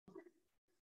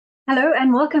Hello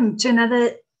and welcome to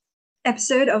another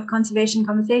episode of Conservation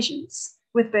Conversations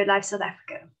with BirdLife South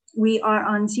Africa. We are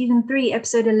on season 3,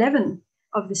 episode 11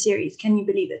 of the series. Can you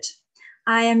believe it?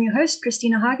 I am your host,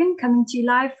 Christina Hagen, coming to you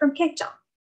live from Cape Town.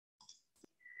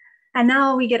 And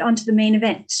now we get on to the main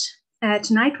event.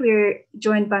 Tonight we're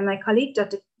joined by my colleague,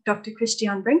 Dr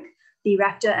Christiaan Brink, the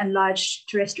Raptor and Large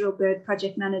Terrestrial Bird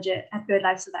Project Manager at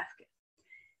BirdLife South Africa.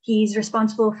 He's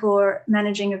responsible for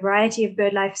managing a variety of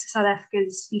BirdLife South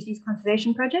Africa's species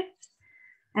conservation projects.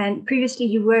 And previously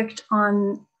he worked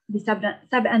on the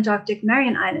sub-Antarctic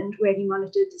Marion Island, where he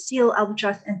monitored the seal,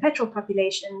 albatross, and petrel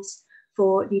populations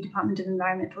for the Department of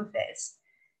Environmental Affairs.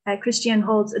 Christiaan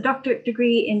holds a doctorate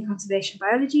degree in conservation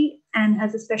biology and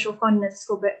has a special fondness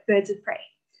for birds of prey.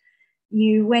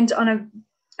 You went on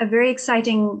a very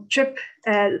exciting trip,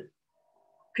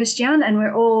 Christiaan, and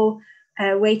we're all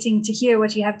waiting to hear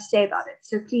what you have to say about it.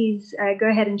 So please go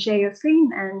ahead and share your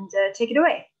screen and take it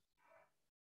away.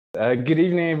 Good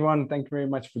evening, everyone. Thank you very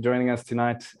much for joining us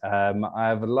tonight. I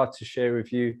have a lot to share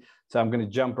with you, so I'm going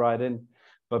to jump right in.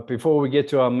 But before we get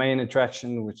to our main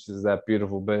attraction, which is that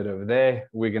beautiful bird over there,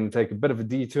 we're going to take a bit of a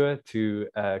detour to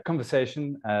a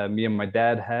conversation me and my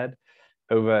dad had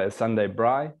over a Sunday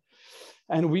braai.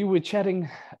 And we were chatting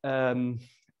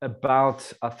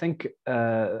about, I think,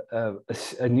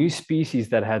 a new species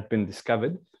that had been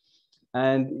discovered.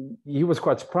 And he was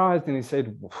quite surprised and he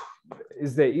said,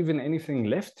 is there even anything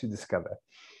left to discover?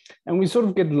 And we sort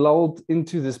of get lulled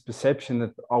into this perception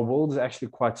that our world is actually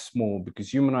quite small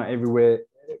because humans are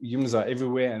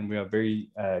everywhere and we are very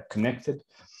connected.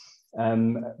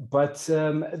 But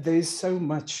there's so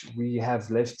much we have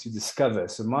left to discover.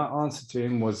 So my answer to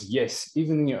him was yes,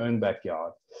 even in your own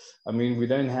backyard. I mean, we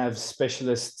don't have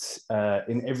specialists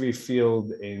in every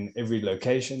field, in every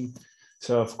location.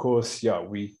 So of course, yeah,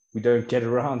 we don't get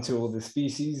around to all the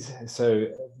species. So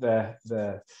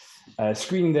the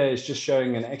screen there is just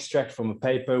showing an extract from a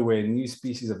paper where a new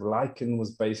species of lichen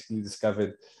was basically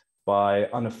discovered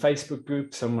on a Facebook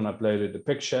group. Someone uploaded a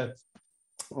picture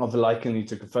of a lichen he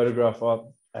took a photograph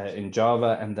of in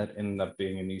Java, and that ended up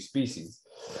being a new species.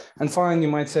 And fine, you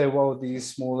might say, well,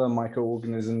 these smaller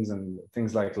microorganisms and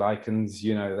things like lichens,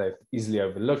 you know, they're easily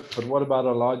overlooked. But what about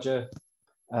our larger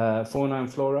fauna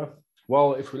and flora?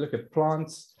 Well, if we look at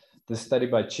plants, the study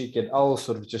by Cheek et al.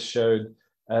 Sort of just showed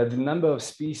the number of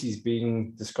species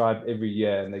being described every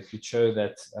year, and they could show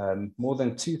that more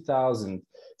than 2,000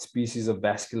 species of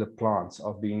vascular plants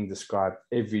are being described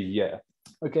every year.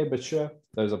 Okay, but sure,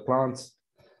 those are plants.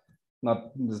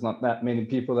 There's not that many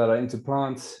people that are into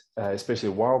plants, especially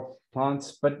wild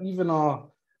plants, but even our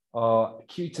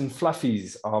cute and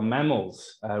fluffies, our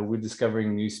mammals, we're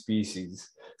discovering new species.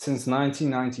 Since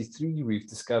 1993, we've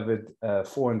discovered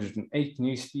 408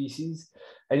 new species,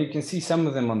 and you can see some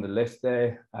of them on the left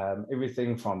there,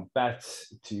 everything from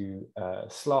bats to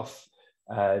sloth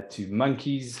to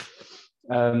monkeys,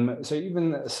 so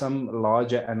even some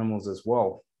larger animals as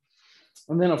well.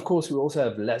 And then, of course, we also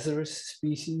have Lazarus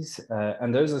species,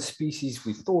 and those are species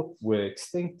we thought were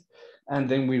extinct, and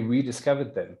then we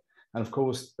rediscovered them. And of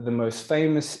course, the most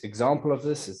famous example of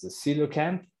this is the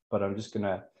coelacanth, but I'm just going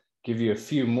to give you a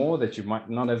few more that you might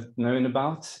not have known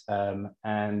about.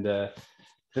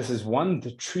 This is one,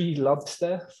 the tree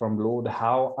lobster from Lord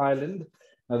Howe Island.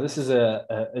 Now, this is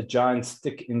a giant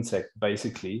stick insect,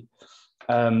 basically.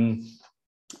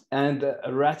 And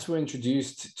rats were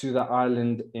introduced to the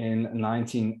island in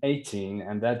 1918,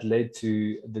 and that led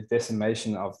to the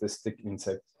decimation of the stick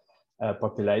insect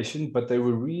population. But they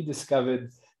were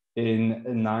rediscovered in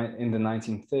the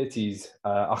 1930s,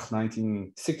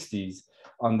 1960s,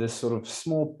 on this sort of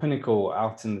small pinnacle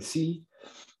out in the sea.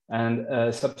 And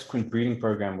a subsequent breeding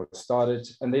program was started.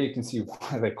 And there you can see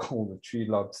why they call the tree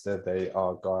lobster. They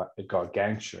are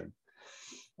gargantuan.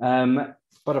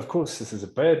 But of course, this is a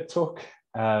bird talk.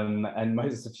 And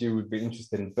most of you would be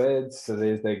interested in birds. So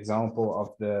there's the example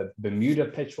of the Bermuda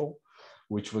petrel,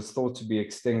 which was thought to be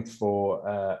extinct for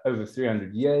over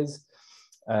 300 years.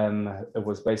 It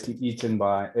was basically eaten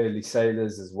by early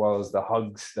sailors as well as the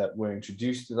hogs that were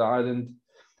introduced to the island.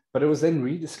 But it was then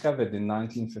rediscovered in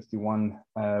 1951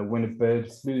 when a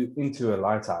bird flew into a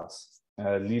lighthouse,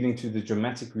 leading to the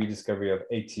dramatic rediscovery of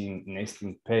 18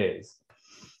 nesting pairs.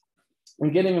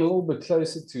 And getting a little bit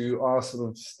closer to our sort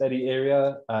of study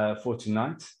area for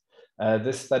tonight,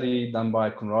 this study done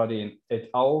by Conradi et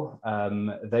al.,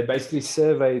 they basically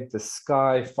surveyed the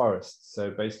sky forest,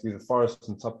 so basically the forest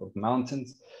on top of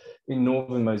mountains in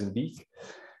northern Mozambique.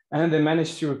 And they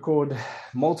managed to record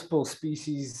multiple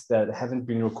species that haven't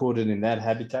been recorded in that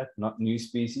habitat, not new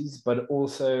species, but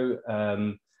also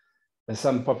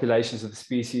some populations of the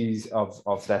species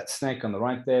of that snake on the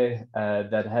right there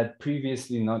that had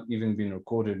previously not even been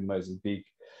recorded in Mozambique.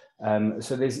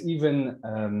 So there's even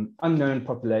unknown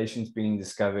populations being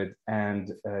discovered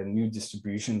and new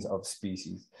distributions of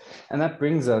species. And that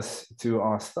brings us to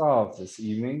our star of this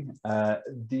evening,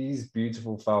 these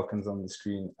beautiful falcons on the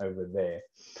screen over there.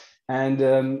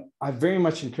 And I very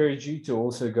much encourage you to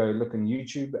also go look on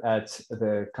YouTube at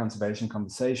the conservation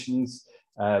conversations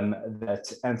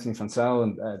that Anthony Fansel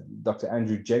and Dr.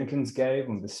 Andrew Jenkins gave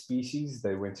on the species.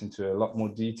 They went into a lot more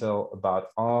detail about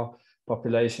our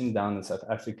population down in South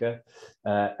Africa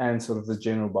and sort of the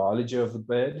general biology of the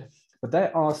bird. But they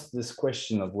asked this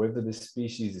question of whether the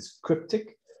species is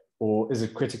cryptic or is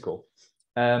it critical?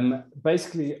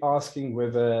 Basically asking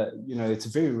whether, you know, it's a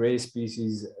very rare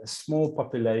species, a small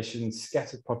population,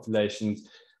 scattered populations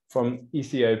from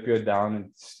Ethiopia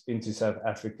down into South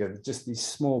Africa, just these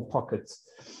small pockets.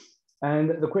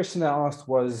 And the question I asked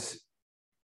was,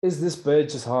 is this bird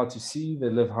just hard to see? They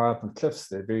live high up on cliffs,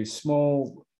 they're very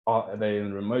small. Are they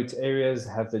in remote areas?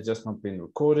 Have they just not been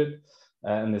recorded?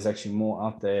 And there's actually more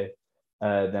out there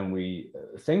than we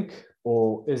think.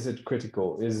 Or is it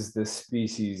critical? Is this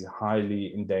species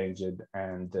highly endangered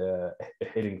and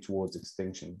heading towards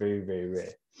extinction? Very, very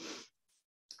rare.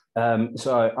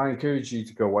 So I encourage you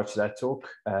to go watch that talk.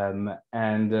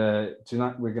 And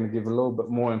tonight we're going to give a little bit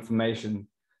more information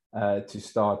to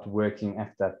start working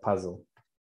at that puzzle.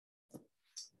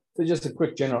 So just a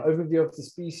quick general overview of the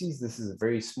species. This is a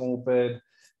very small bird.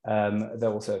 They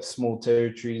also have small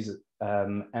territories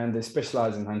and they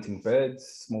specialize in hunting birds,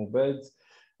 small birds.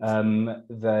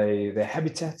 Their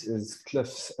habitat is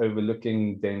cliffs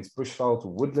overlooking dense bushveld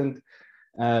or woodland.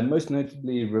 Most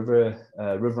notably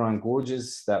riverine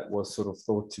gorges that was sort of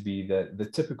thought to be the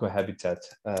typical habitat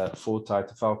for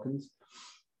Taita falcons.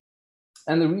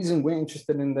 And the reason we're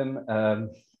interested in them,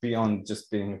 beyond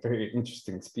just being a very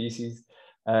interesting species,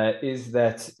 is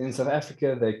that in South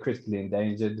Africa, they're critically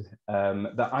endangered.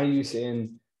 The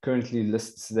IUCN currently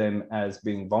lists them as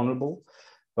being vulnerable,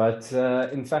 but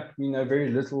in fact, we know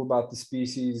very little about the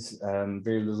species,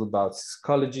 very little about its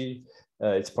ecology,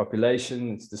 its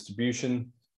population, its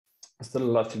distribution. Still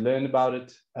a lot to learn about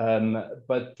it,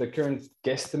 but the current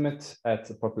guesstimate at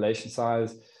the population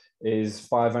size is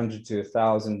 500 to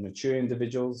 1,000 mature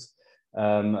individuals,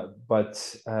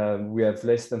 but we have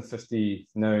less than 50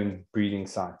 known breeding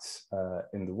sites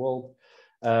in the world.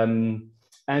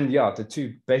 And yeah, the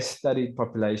two best studied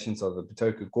populations are the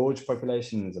Bitoka Gorge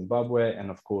population in Zimbabwe and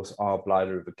of course our Blythe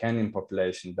River Canyon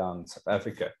population down in South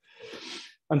Africa.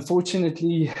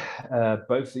 Unfortunately,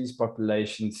 both these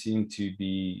populations seem to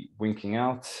be winking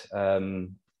out,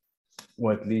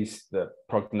 or at least the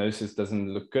prognosis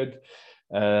doesn't look good.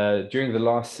 During the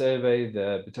last survey,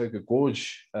 the Bitoka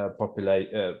Gorge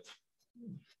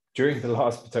during the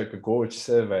last Bitoka Gorge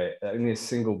survey, only a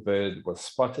single bird was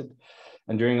spotted.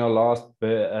 And during our last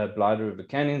Blythe River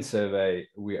Canyon survey,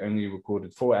 we only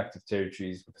recorded 4 active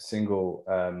territories with a single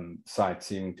site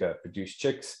seeming to have produced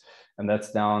chicks. And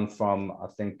that's down from, I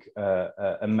think,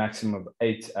 a maximum of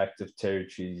 8 active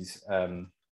territories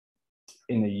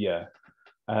in a year.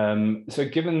 So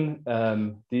given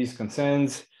these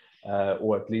concerns,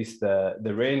 or at least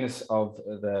the rareness of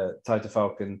the Taita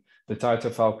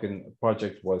Falcon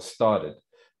project was started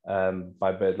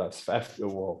by BirdLife South Africa.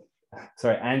 Well,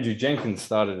 sorry, Andrew Jenkins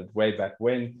started it way back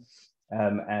when.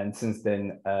 And since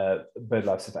then,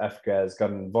 BirdLife South Africa has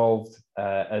gotten involved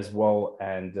as well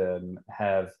and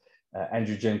have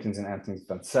Andrew Jenkins and Anthony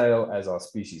Fansel as our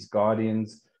species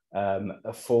guardians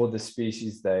for the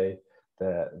species. The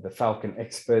falcon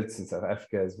experts in South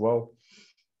Africa as well.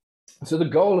 So the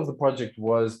goal of the project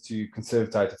was to conserve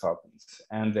Taita falcons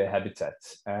and their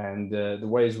habitats. And the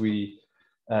ways we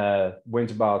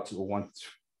went about, or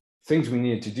things we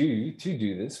needed to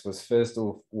do this was, first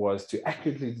off, was to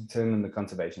accurately determine the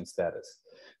conservation status.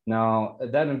 Now,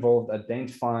 that involved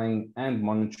identifying and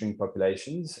monitoring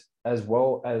populations, as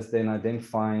well as then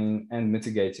identifying and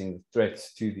mitigating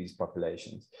threats to these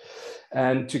populations.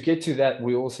 And to get to that,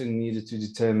 we also needed to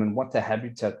determine what the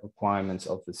habitat requirements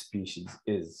of the species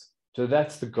is. So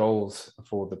that's the goals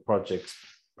for the project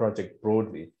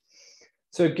broadly.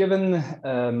 So given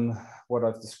what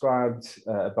I've described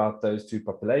about those two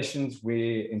populations,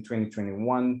 we in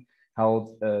 2021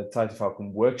 held a Taita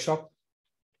Falcon workshop,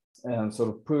 sort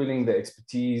of pooling the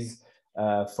expertise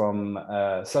from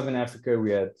Southern Africa.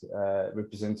 We had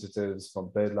representatives from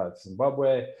BirdLife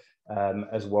Zimbabwe,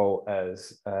 as well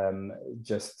as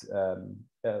just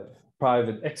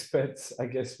private experts, I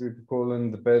guess we could call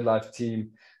them, the BirdLife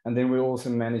team. And then we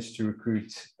also managed to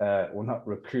recruit, or not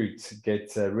recruit,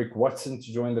 get Rick Watson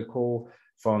to join the call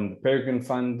from the Peregrine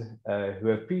Fund, who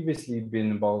have previously been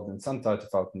involved in some Taita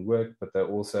falcon work, but they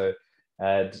also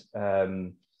had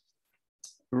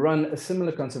run a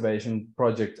similar conservation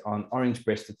project on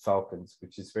orange-breasted falcons,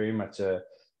 which is very much a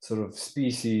sort of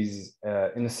species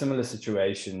in a similar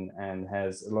situation and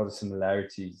has a lot of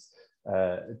similarities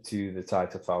to the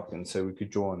Taita falcon, so we could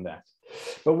draw on that.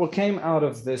 But what came out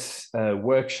of this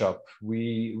workshop,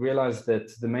 we realized that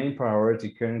the main priority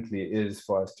currently is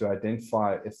for us to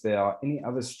identify if there are any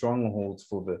other strongholds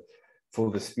for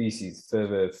the species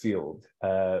further afield,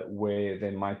 where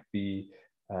they might be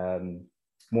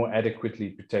more adequately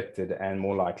protected and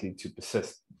more likely to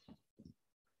persist.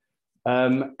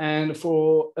 And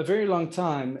for a very long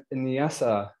time,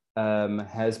 Niassa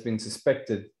has been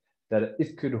suspected that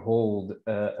it could hold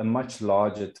a much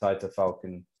larger Taita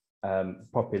falcon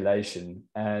population.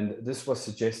 And this was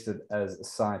suggested as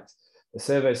a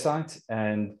survey site.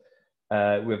 And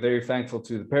we're very thankful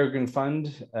to the Peregrine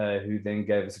Fund, who then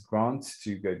gave us a grant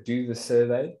to go do the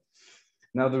survey.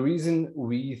 Now, the reason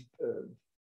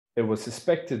it was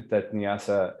suspected that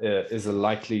Niassa is a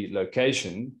likely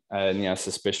location,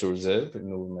 Niassa Special Reserve in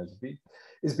northern Mozambique,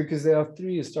 is because there are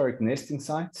 3 historic nesting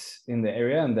sites in the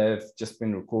area, and they've just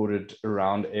been recorded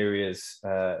around areas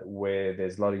where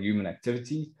there's a lot of human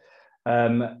activity.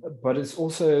 But it's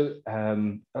also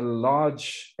a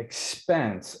large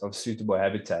expanse of suitable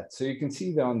habitat. So you can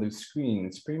see there on the screen,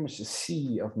 it's pretty much a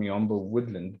sea of Miombo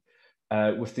woodland,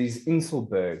 with these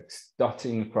inselbergs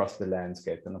dotting across the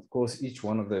landscape. And of course, each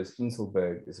one of those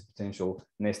inselberg is a potential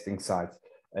nesting site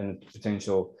and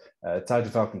potential Taita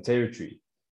falcon territory.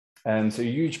 So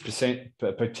huge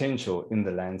potential in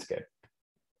the landscape.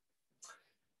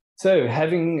 So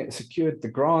having secured the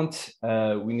grant,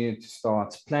 we needed to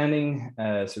start planning.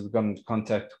 So we got into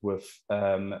contact with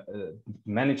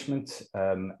management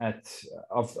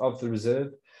of the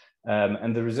reserve.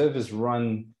 And the reserve is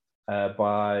run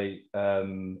by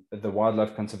the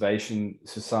Wildlife Conservation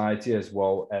Society, as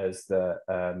well as the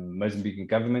Mozambican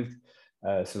government.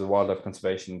 So the Wildlife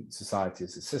Conservation Society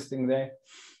is assisting there.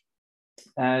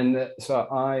 And so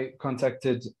I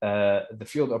contacted the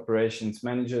field operations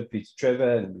manager, Peter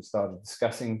Trevor, and we started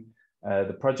discussing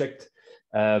the project.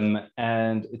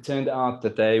 And it turned out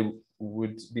that they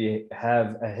would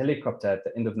have a helicopter at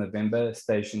the end of November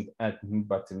stationed at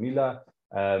Mbatamila,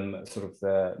 sort of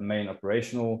the main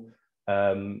operational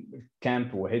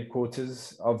camp or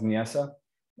headquarters of Niassa,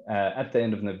 at the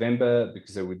end of November,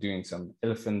 because they were doing some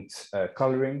elephant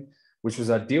collaring, which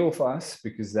was ideal for us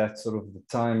because that's sort of the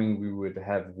timing we would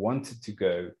have wanted to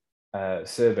go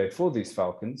survey for these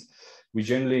falcons. We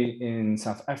generally in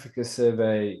South Africa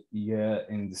survey here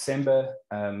in December,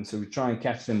 so we try and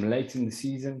catch them late in the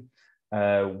season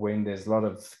when there's a lot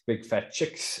of big fat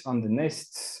chicks on the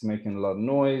nests making a lot of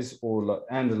noise,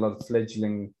 and a lot of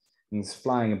fledglings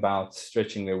flying about,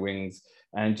 stretching their wings,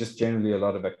 and just generally a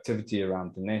lot of activity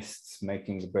around the nests,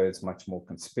 making the birds much more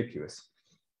conspicuous.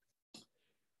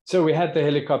 So we had the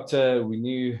helicopter, we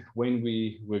knew when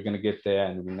we were going to get there,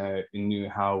 and we knew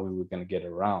how we were going to get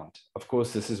around. Of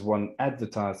course, this is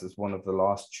advertised as one of the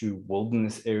last true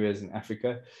wilderness areas in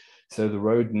Africa. So the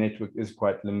road network is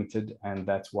quite limited, and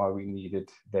that's why we needed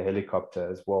the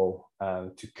helicopter as well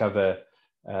to cover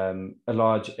a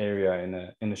large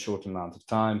area in a short amount of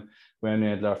time. We only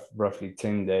had roughly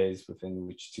 10 days within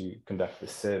which to conduct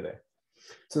this survey.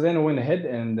 So then I went ahead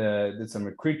and did some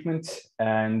recruitment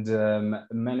and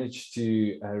managed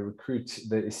to recruit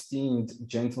the esteemed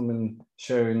gentleman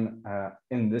shown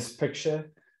in this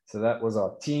picture. So that was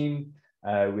our team.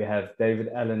 We have David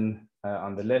Allen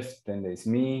on the left, then there's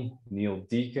me, Neil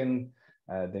Deacon,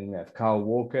 then we have Carl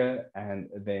Walker, and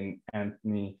then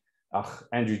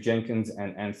Andrew Jenkins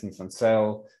and Anthony van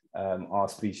Sale, our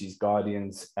species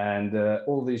guardians. And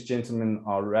all these gentlemen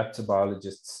are raptor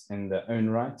biologists in their own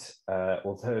right,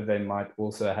 although they might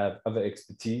also have other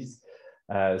expertise,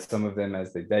 some of them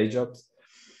as their day jobs.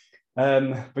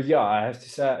 But yeah, I have to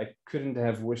say I couldn't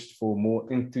have wished for a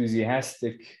more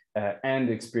enthusiastic and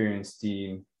experienced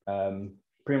team.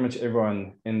 Pretty much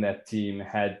everyone in that team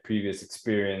had previous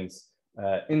experience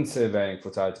in surveying for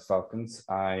Taita falcons.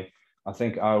 I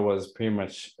think I was pretty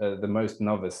much the most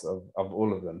novice of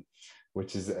all of them,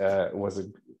 which was a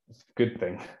good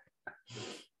thing.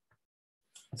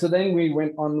 So then we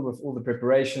went on with all the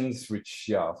preparations, which,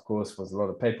 yeah, of course, was a lot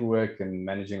of paperwork and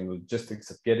managing the logistics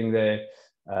of getting there.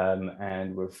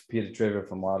 And with Peter Trevor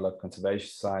from Wildlife Conservation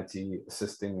Society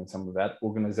assisting in some of that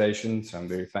organization. So I'm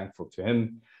very thankful to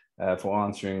him for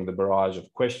answering the barrage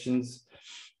of questions.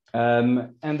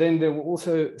 And then there were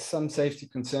also some safety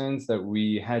concerns that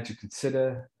we had to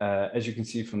consider. As you can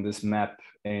see from this map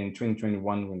in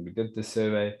 2021, when we did the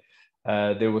survey,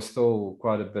 there was still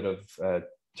quite a bit of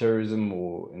terrorism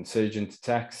or insurgent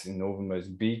attacks in northern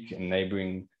Mozambique and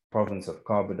neighboring province of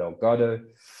Cabo Delgado.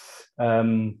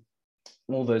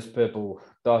 All those purple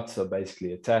dots are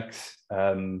basically attacks.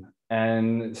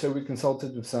 And so we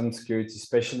consulted with some security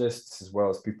specialists as well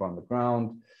as people on the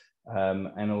ground.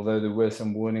 And although there were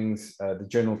some warnings, the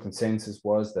general consensus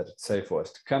was that it's safe for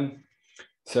us to come.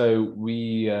 So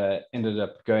we ended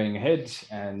up going ahead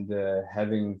and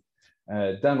having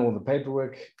done all the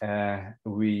paperwork,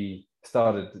 we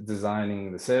started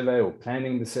designing the survey or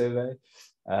planning the survey.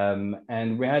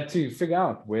 And we had to figure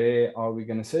out where are we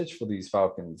going to search for these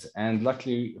falcons. And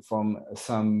luckily, from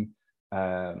some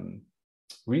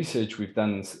research we've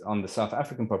done on the South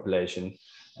African population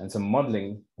and some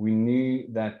modeling, we knew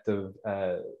that the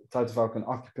Taita falcon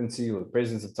occupancy or the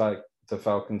presence of Taita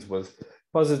falcons was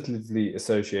positively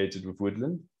associated with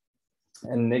woodland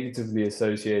and negatively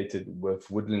associated with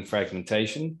woodland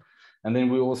fragmentation. And then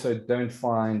we also don't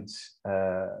find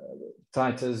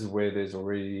Taitas where there's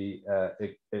already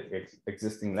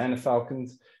existing land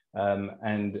falcons,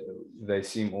 and they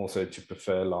seem also to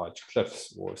prefer large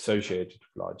cliffs or associated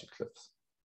with larger cliffs.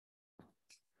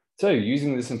 So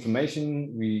using this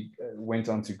information, we went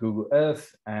onto Google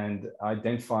Earth and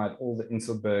identified all the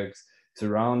inselbergs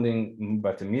surrounding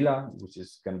Mbatamila, which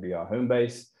is going to be our home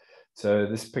base. So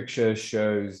this picture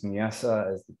shows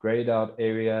Niassa as the grayed out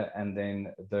area, and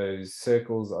then those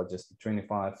circles are just the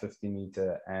 25, 50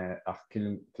 meter, and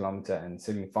kilometer and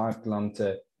 75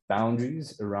 kilometer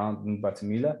boundaries around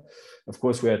Mbatamila. Of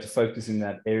course, we had to focus in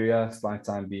that area, flight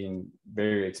time being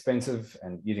very expensive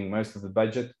and eating most of the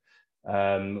budget.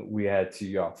 We had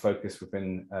to focus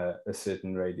within a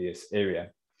certain radius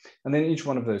area. And then each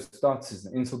one of those dots is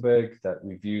an inselberg that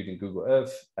we viewed in Google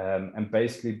Earth. And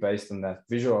basically based on that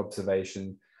visual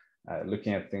observation,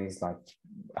 looking at things like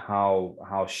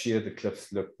how sheer the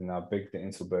cliffs looked and how big the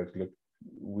inselberg looked,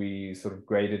 we sort of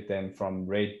graded them from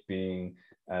red being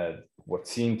what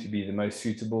seemed to be the most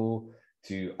suitable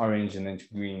to orange, and then to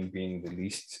green being the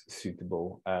least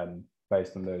suitable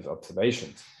based on those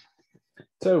observations.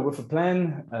 So with a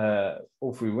plan,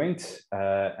 off we went,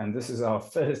 and this is our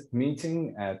first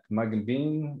meeting at Mug and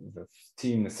Bean, the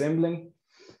team assembling.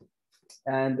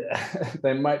 And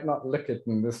they might not look it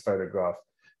in this photograph,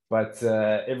 but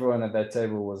everyone at that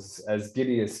table was as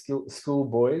giddy as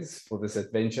schoolboys for this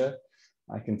adventure,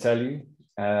 I can tell you.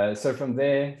 So from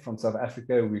there, from South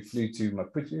Africa, we flew to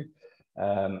Maputo,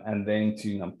 and then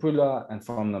to Nampula, and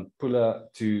from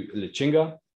Nampula to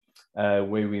Lichinga,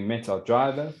 where we met our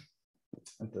driver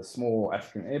at the small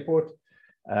African airport.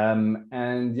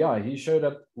 And yeah, he showed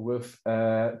up with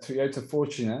a Toyota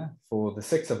Fortuner for the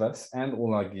 6 of us and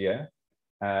all our gear,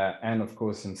 and of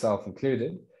course himself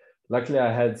included. Luckily,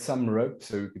 I had some rope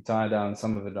so we could tie down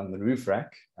some of it on the roof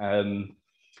rack.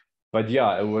 But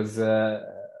yeah, it was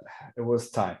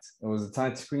tight. It was a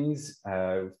tight squeeze,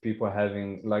 with people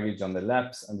having luggage on their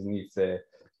laps, underneath their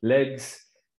legs.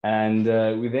 And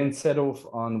we then set off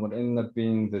on what ended up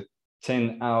being the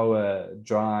 10-hour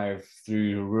drive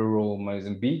through rural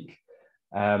Mozambique.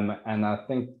 And I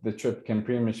think the trip can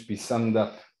pretty much be summed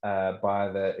up by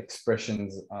the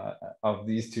expressions of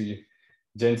these two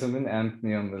gentlemen,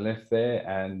 Anthony on the left there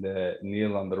and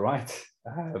Neil on the right.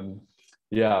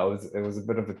 Yeah, it was a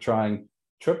bit of a trying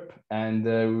trip, and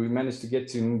we managed to get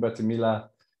to Mbatamila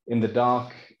in the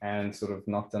dark and sort of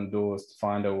knocked on doors to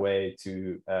find our way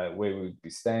to where we would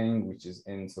be staying, which is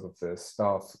in sort of the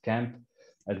staff camp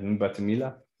at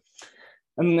Mbatamila.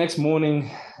 And the next morning,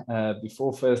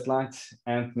 before first light,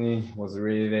 Anthony was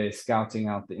already there scouting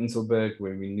out the Inselberg,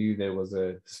 where we knew there was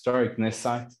a historic nest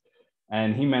site.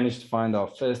 And he managed to find our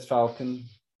first falcon.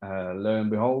 Lo and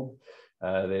behold,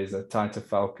 there's a Taita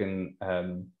falcon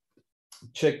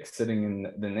chick sitting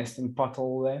in the nesting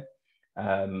pothole there.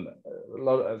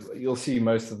 You'll see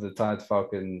most of the Taita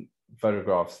falcon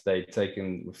photographs they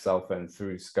taken with cell phone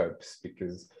through scopes,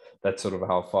 because that's sort of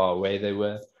how far away they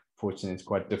were. Fortunately, it's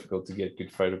quite difficult to get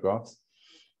good photographs.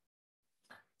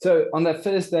 So on that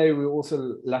first day, we were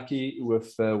also lucky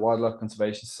with the Wildlife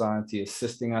Conservation Society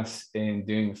assisting us in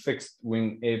doing a fixed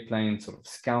wing airplane sort of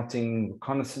scouting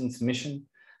reconnaissance mission.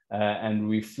 And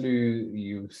we flew,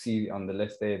 you see on the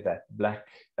left there, that black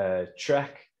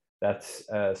track. That's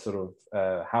sort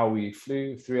of how we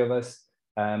flew, 3 of us,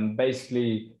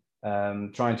 basically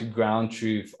trying to ground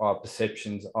truth our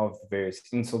perceptions of various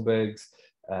Inselbergs,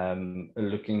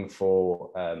 looking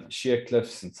for sheer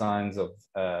cliffs and signs of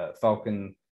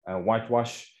falcon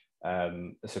whitewash,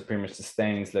 so pretty much the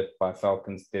stains left by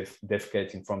falcons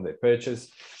defecating from their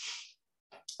perches.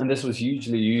 And this was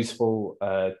hugely useful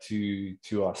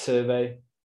to our survey.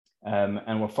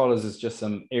 And what follows is just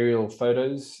some aerial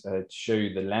photos to show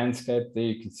you the landscape. There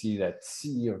you can see that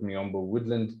sea of Miombo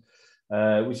woodland,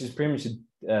 which is pretty much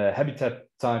a habitat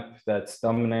type that's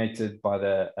dominated by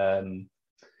the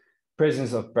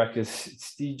presence of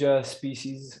Brachystegia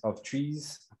species of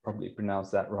trees. I probably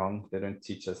pronounced that wrong. They don't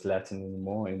teach us Latin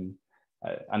anymore in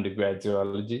undergrad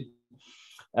zoology.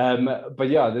 But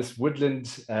yeah, this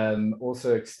woodland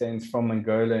also extends from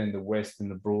Angola in the west in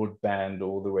the broad band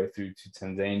all the way through to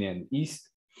Tanzania in the east.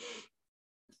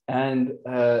 And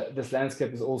this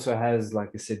landscape also has,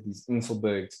 like I said, these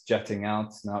Inselbergs jutting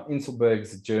out. Now, Inselberg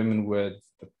is a German word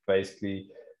that basically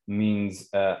means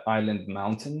island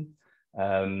mountain.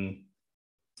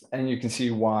 And you can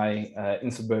see why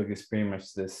Inselberg is pretty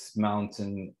much this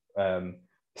mountain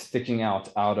sticking out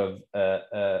of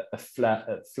a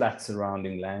flat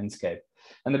surrounding landscape.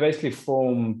 And they basically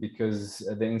form because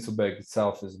the Inselberg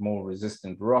itself is more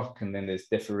resistant rock, and then there's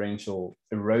differential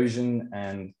erosion,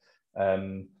 and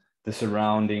the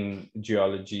surrounding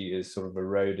geology is sort of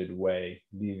eroded away,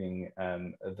 leaving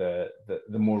the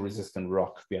more resistant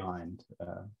rock behind,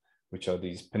 which are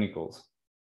these pinnacles.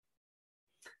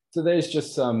 So there's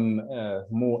just some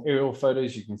more aerial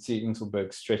photos. You can see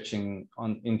Inselberg stretching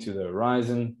on into the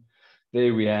horizon.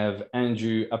 There we have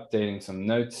Andrew updating some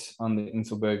notes on the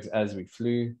Inselbergs as we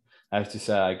flew. I have to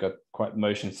say I got quite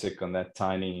motion sick on that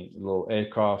tiny little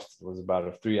aircraft. It was about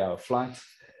a 3-hour flight.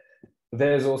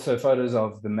 There's also photos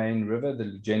of the main river, the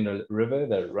Legenda River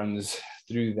that runs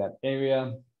through that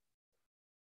area.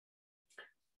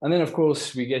 And then, of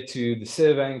course, we get to the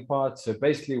surveying part. So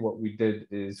basically what we did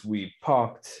is we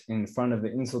parked in front of the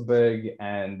Inselberg,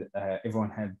 and everyone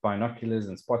had binoculars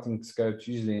and spotting scopes,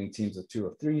 usually in teams of 2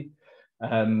 or 3.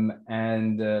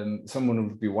 Someone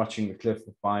would be watching the cliff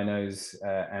with binos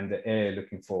and the air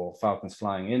looking for falcons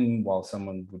flying in, while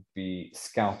someone would be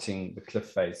scouting the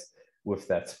cliff face with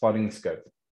that spotting scope.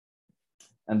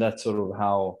 And that's sort of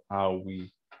how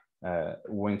we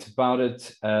went about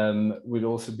it. We'd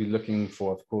also be looking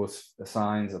for, of course,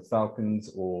 signs of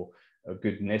falcons or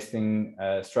good nesting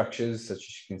structures, such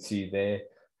as you can see there.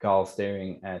 Carl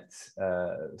staring at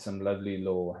some lovely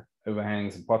little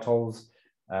overhangs and potholes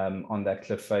on that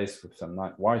cliff face with some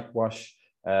nice whitewash.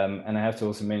 And I have to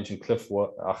also mention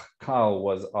Carl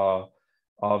was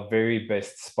our very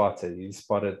best spotter. He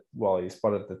spotted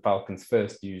the falcons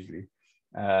first usually.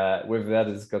 Whether that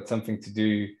has got something to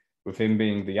do with him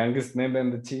being the youngest member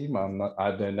in the team,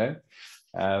 I don't know.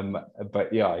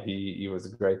 But yeah, he was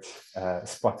a great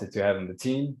spotter to have in the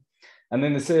team. And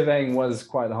then the surveying was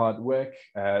quite hard work.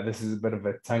 This is a bit of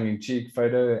a tongue-in-cheek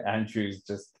photo. Andrew's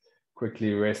just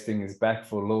quickly resting his back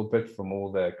for a little bit from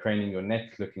all the craning your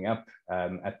neck, looking up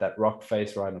at that rock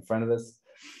face right in front of us.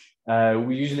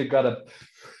 We usually got up,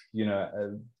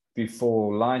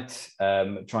 before light,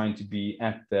 trying to be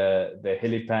at the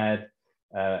helipad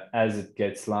as it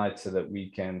gets light, so that we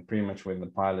can pretty much, when the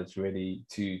pilot's ready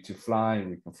to fly,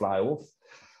 we can fly off.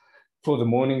 For the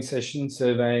morning session,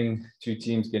 surveying, 2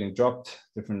 teams getting dropped,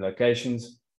 different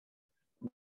locations.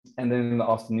 And then in the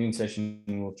afternoon session,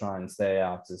 we'll try and stay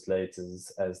out as late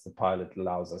as the pilot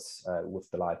allows us with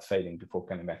the light fading before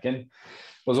coming back in.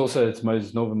 It's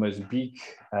northern Mozambique.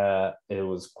 It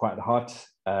was quite hot,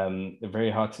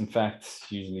 very hot. In fact,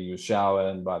 usually you shower,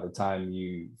 and by the time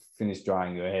you finish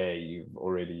drying your hair, you've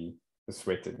already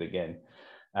sweated again.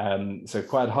 So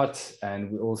quite hot,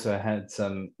 and we also had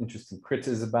some interesting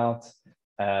critters about.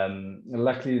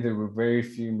 Luckily, there were very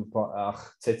few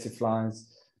tsetse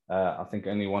flies. I think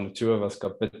only 1 or 2 of us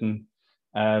got bitten.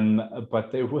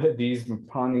 But there were these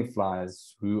mopani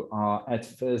flies who are at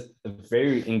first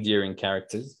very endearing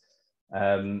characters.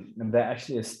 And they're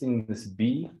actually a stingless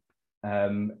bee.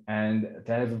 And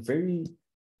they have a very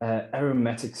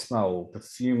aromatic smell,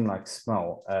 perfume-like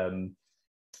smell.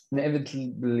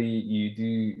 Inevitably, you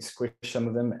do squish some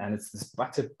of them, and it's this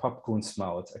buttered popcorn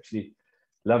smell. It's actually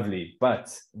lovely,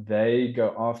 but they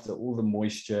go after all the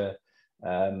moisture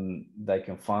they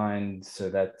can find. So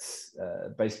that's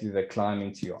basically they climb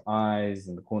into your eyes,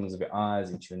 in the corners of your eyes,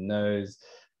 into your nose,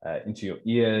 into your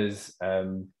ears.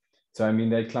 So I mean,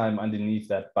 they climb underneath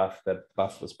that buff. That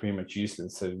buff was pretty much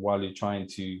useless. So while you're trying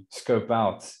to scope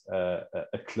out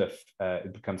a cliff,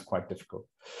 it becomes quite difficult.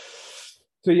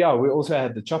 So yeah, we also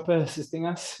had the chopper assisting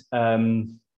us,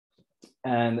 and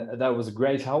that was a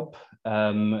great help.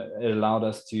 It allowed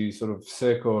us to sort of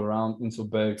circle around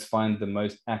Inselbergs, find the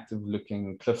most active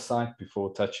looking cliff site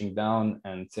before touching down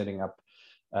and setting up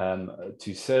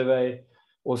to survey.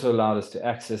 Also allowed us to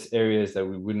access areas that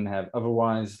we wouldn't have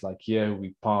otherwise. Like here,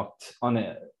 we parked on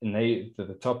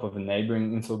the top of a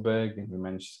neighboring Inselberg, and we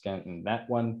managed to scan in that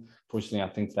one. Fortunately, I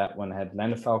think that one had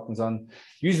landed falcons on.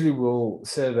 Usually we'll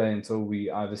survey until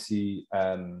we either see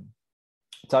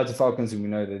Taita falcons and we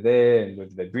know they're there and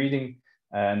whether they're breeding,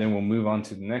 and then we'll move on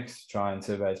to the next, try and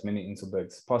survey as many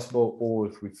Inselbergs as possible, or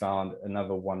if we found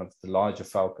another one of the larger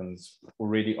falcons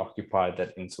already occupied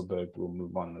that Inselberg, we'll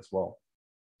move on as well.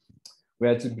 We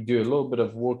had to do a little bit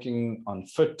of walking on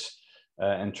foot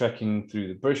and trekking through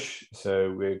the bush.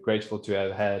 So we're grateful to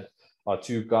have had our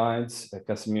two guides,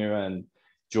 Casimira and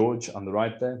George, on the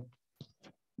right there.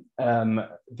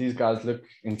 These guys look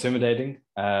intimidating,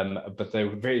 but they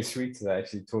were very sweet. They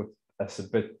actually taught us a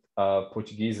bit of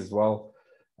Portuguese as well.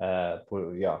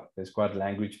 Yeah, there's quite a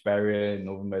language barrier in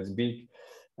northern Mozambique.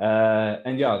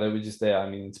 And yeah, they were just there. I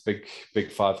mean, it's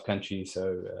big 5 countries,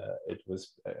 so it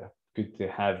was good to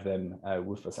have them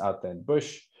with us out there in the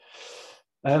bush.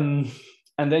 And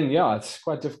then, yeah, it's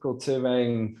quite difficult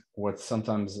surveying what's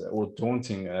sometimes or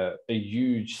daunting, a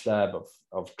huge slab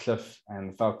of cliff,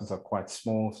 and falcons are quite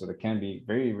small, so they can be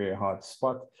very, very hard to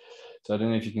spot. So I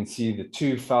don't know if you can see the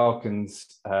 2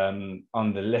 falcons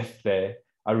on the left there.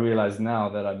 I realize now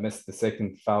that I missed the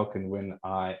second falcon when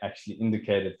I actually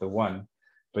indicated the one,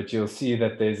 but you'll see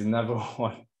that there's another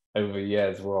one over here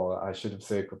as well. I should have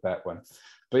circled that one.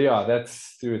 But yeah,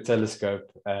 that's through a telescope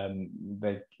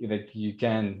that you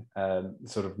can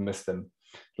sort of miss them.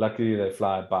 Luckily, they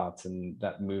fly about, and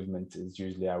that movement is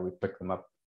usually how we pick them up.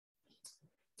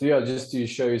 So yeah, just to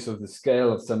show you sort of the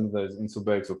scale of some of those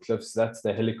Inselbergs or cliffs, that's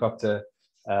the helicopter.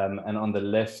 And on the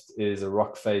left is a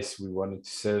rock face we wanted to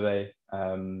survey.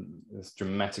 This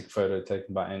dramatic photo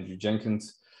taken by Andrew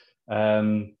Jenkins.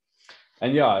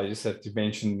 And yeah, I just have to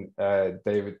mention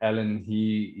David Allen.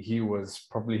 He was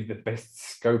probably the best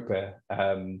scoper.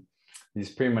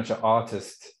 He's pretty much an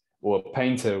artist or a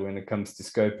painter when it comes to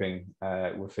scoping,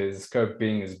 with his scope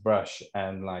being his brush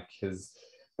and like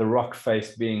the rock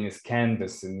face being his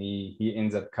canvas, and he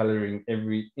ends up coloring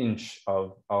every inch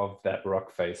of that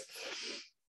rock face.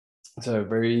 So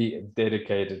very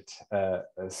dedicated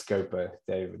scoper,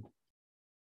 David.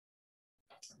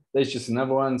 There's just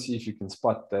another one. See if you can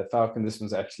spot the falcon. This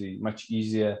one's actually much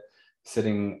easier,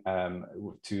 sitting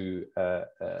to a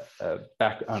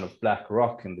background of black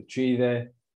rock in the tree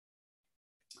there.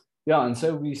 Yeah, and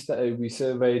so we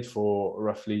surveyed for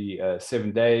roughly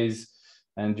 7 days.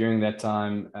 And during that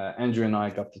time, Andrew and I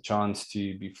got the chance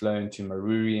to be flown to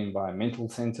Maruri Environmental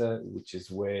Center, which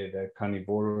is where the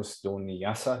Carnivorous do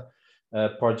Niassa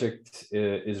project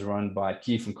is run by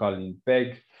Keith and Colleen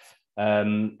Begg.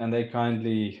 And they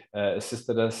kindly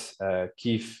assisted us.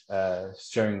 Keith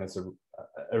showing us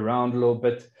around a little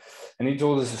bit. And he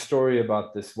told us a story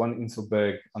about this one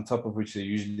Inselberg, on top of which they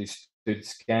usually stood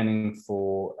scanning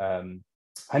for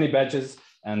honey badgers.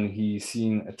 And he's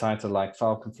seen a Taita-like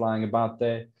falcon flying about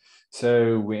there.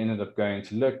 So we ended up going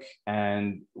to look,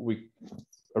 and we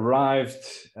arrived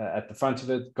at the front of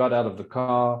it, got out of the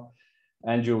car.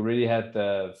 Andrew already had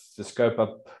the scope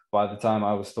up by the time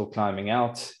I was still climbing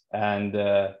out. And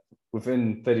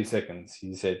within 30 seconds,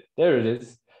 he said, there it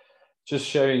is, just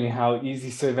showing you how easy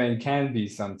surveying can be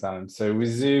sometimes. So we're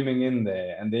zooming in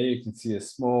there, and there you can see a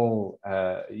small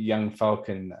young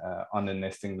falcon on a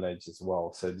nesting ledge as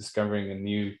well. So discovering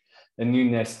a new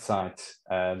nest site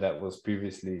that was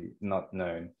previously not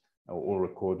known or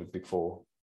recorded before.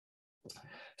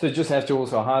 So just have to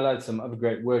also highlight some other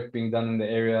great work being done in the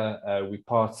area. We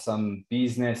passed some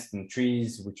bees' nests and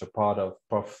trees, which are part of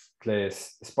Prof. Claire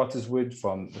Spotterswood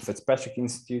from the Fitzpatrick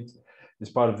Institute. As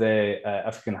part of their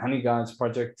African Honey Guides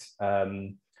project,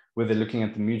 where they're looking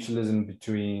at the mutualism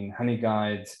between honey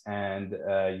guides and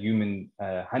human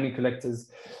honey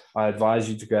collectors. I advise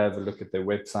you to go have a look at their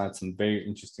website, some very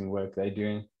interesting work they're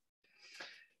doing.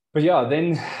 But yeah,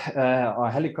 then our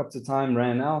helicopter time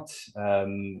ran out.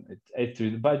 It ate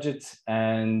through the budget,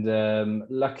 and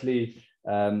luckily,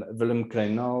 Willem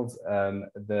Kleinov,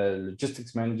 the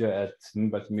logistics manager at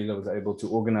Mbatamila, was able to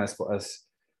organize for us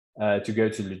to go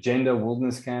to Legenda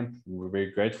Wilderness Camp. We were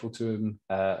very grateful to him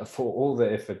for all the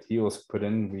effort he also put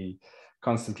in. We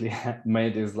constantly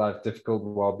made his life difficult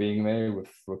while being there with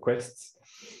requests.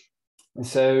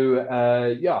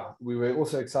 So yeah, we were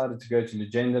also excited to go to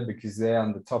Legenda because there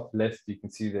on the top left, you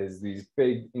can see there's these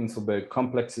big Inselberg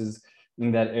complexes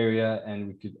in that area, and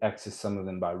we could access some of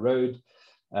them by road.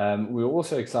 We were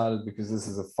also excited because this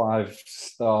is a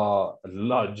 5-star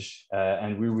lodge,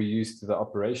 and we were used to the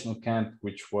operational camp,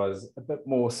 which was a bit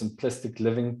more simplistic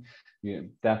living. You know,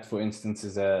 that, for instance,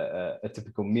 is a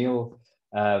typical meal.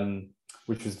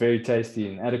 which was very tasty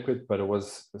and adequate, but it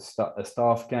was a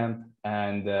staff camp.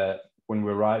 And when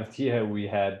we arrived here, we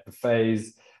had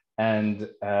buffets. And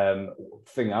the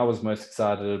thing I was most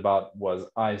excited about was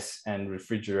ice and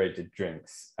refrigerated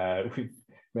drinks.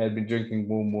 We had been drinking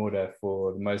warm water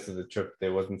for most of the trip.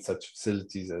 There wasn't such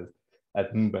facilities as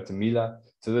at Mbatamila.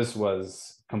 So this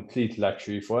was complete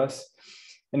luxury for us.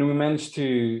 And we managed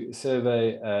to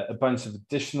survey a bunch of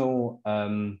additional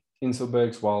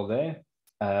inselbergs while there.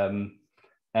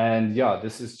 And yeah,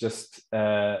 this is just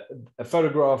a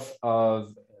photograph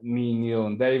of me, Neil,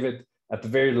 and David at the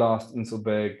very last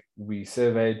inselberg we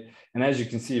surveyed. And as you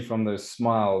can see from those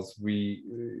smiles, we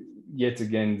yet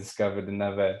again discovered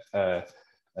another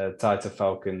Taita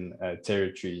falcon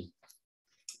territory.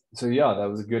 So yeah, that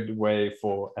was a good way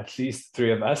for at least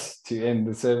 3 of us to end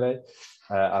the survey.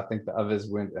 I think the others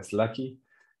weren't as lucky.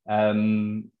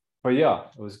 But yeah,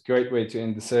 it was a great way to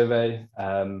end the survey.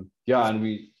 Yeah, and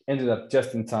we ended up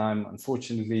just in time,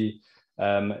 unfortunately,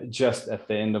 just at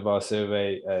the end of our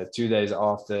survey, 2 days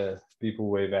after people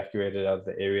were evacuated out of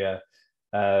the area.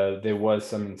 There was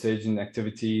some insurgent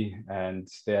activity, and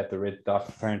there at the Red Duck,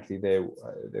 apparently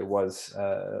there was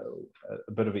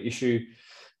a bit of an issue.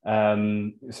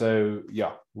 So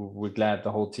yeah, we're glad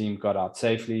the whole team got out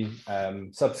safely.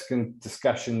 Subsequent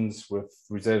discussions with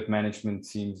reserve management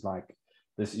seems like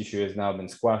this issue has now been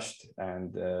squashed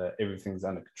and everything's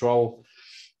under control.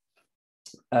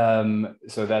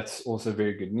 So that's also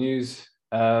very good news.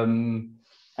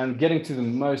 And getting to the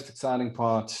most exciting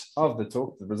part of the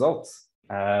talk, the results.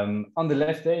 On the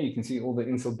left there, you can see all the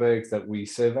inselbergs that we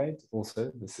surveyed.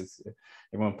 Also, this is,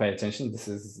 everyone pay attention, this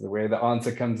is where the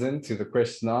answer comes in to the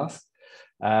question asked.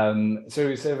 So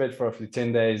we surveyed for roughly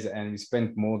 10 days and we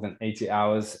spent more than 80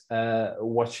 hours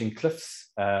watching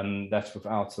cliffs. That's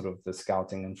without sort of the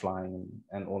scouting and flying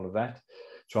and all of that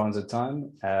transit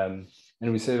time. And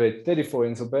we surveyed 34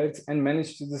 inselbergs and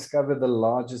managed to discover the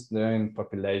largest known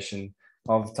population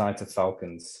of Taita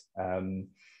falcons.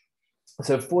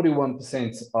 So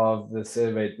 41% of the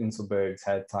surveyed inselbergs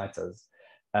had Taitas.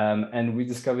 And we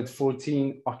discovered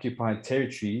 14 occupied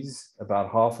territories,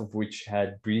 about half of which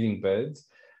had breeding birds.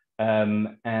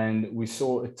 And we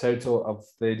saw a total of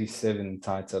 37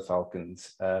 Taita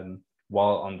falcons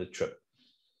while on the trip.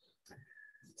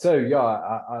 So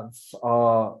yeah,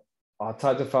 our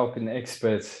Taita falcon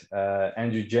expert,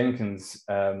 Andrew Jenkins,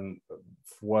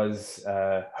 was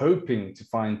hoping to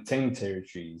find 10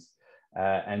 territories.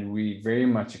 And we very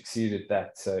much exceeded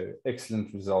that. So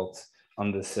excellent results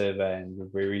on the survey, and we're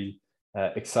very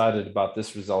excited about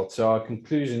this result. So our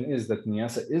conclusion is that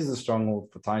Niassa is a stronghold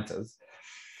for Taitas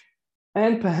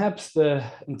and perhaps the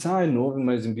entire northern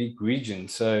Mozambique region.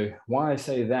 So why I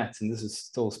say that, and this is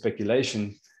still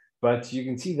speculation, but you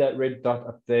can see that red dot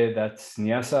up there, that's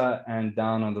Niassa, and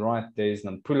down on the right there's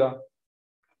Nampula.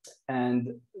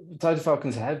 And Taita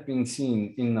falcons have been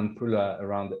seen in Nampula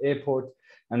around the airport.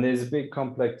 And there's a big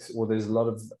complex, or there's a lot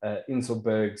of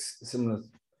inselbergs, similar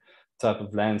type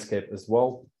of landscape as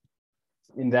well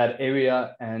in that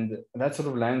area. And that sort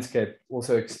of landscape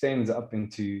also extends up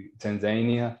into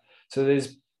Tanzania. So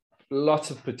there's lots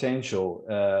of potential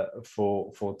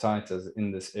for Taitas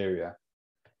in this area.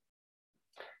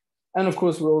 And of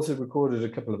course, we also recorded a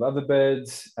couple of other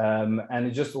birds, and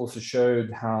it just also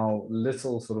showed how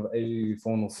little sort of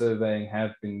avifaunal surveying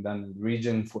have been done in the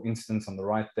region. For instance, on the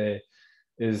right there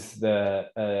is the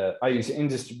IUCN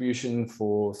distribution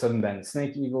for southern-banded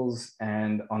snake eagles,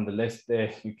 and on the left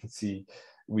there, you can see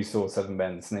we saw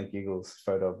southern-banded snake eagles,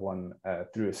 photo of one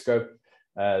through a scope.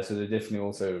 So they definitely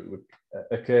also would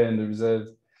occur in the reserve.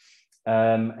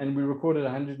 And we recorded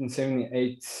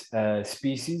 178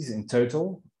 species in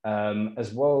total,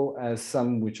 as well as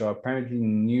some which are apparently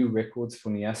new records for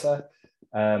Niassa.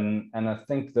 And I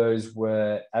think those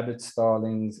were Abbott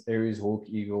starlings, Aries hawk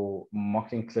eagle,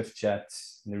 mocking cliff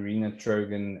chats, Narina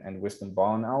trogon, and western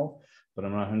barn owl, but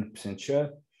I'm not 100% sure.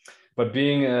 But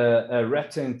being a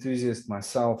raptor enthusiast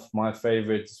myself, my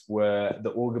favorites were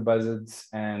the auger buzzards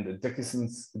and the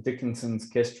Dickinson's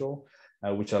kestrel,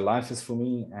 which are lifers for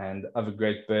me, and other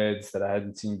great birds that I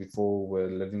hadn't seen before were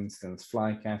Livingston's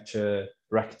flycatcher,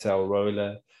 Racktail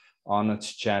roller,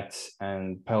 Arnott's chat,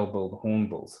 and pale-billed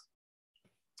hornbills.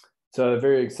 So a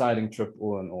very exciting trip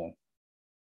all in all.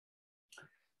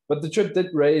 But the trip did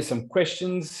raise some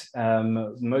questions,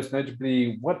 most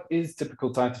notably, what is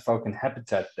typical Taita falcon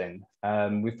habitat then?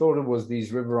 We thought it was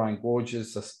these riverine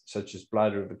gorges such as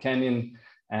Blyde River Canyon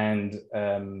and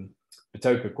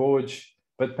Batoka Gorge,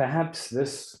 but perhaps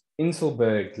this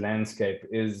Inselberg landscape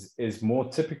is more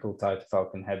typical Taita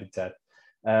falcon habitat.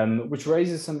 which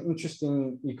raises some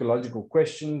interesting ecological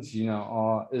questions.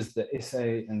 Is the SA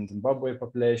and Zimbabwe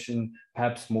population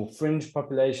perhaps more fringe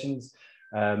populations?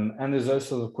 And there's those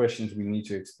sort of questions we need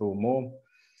to explore more.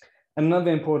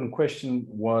 Another important question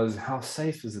was, how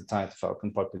safe is the Taita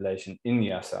falcon population in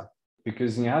Niassa?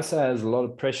 Because Niassa has a lot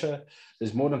of pressure.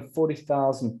 There's more than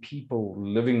 40,000 people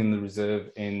living in the reserve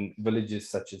in villages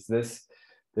such as this.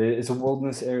 There is a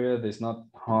wilderness area. There's not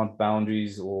hard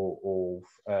boundaries or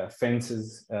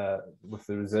fences with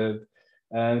the reserve.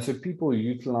 So people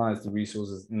utilize the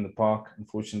resources in the park,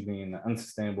 unfortunately, in an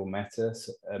unsustainable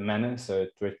manner. So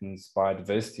it threatens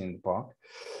biodiversity in the park.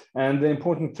 And the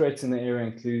important threats in the area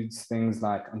includes things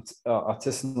like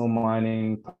artisanal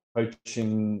mining,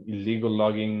 poaching, illegal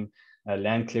logging,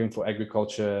 land clearing for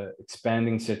agriculture,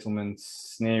 expanding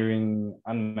settlements, snaring,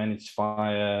 unmanaged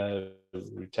fire,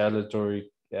 retaliatory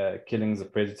killings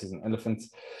of predators and elephants.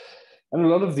 And a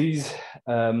lot of these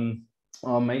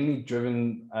are mainly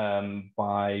driven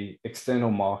by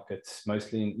external markets,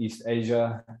 mostly in East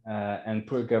Asia, and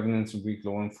poor governance and weak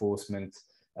law enforcement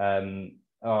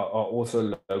are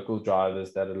also local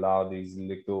drivers that allow these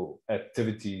illegal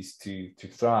activities to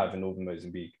thrive in northern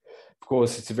Mozambique. Of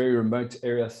course, it's a very remote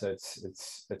area, so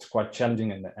it's quite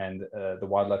challenging, and the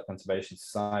Wildlife Conservation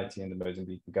Society and the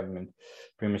Mozambican government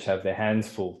pretty much have their hands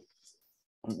full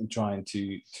trying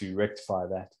to rectify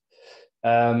that.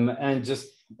 And just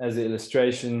as an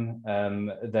illustration,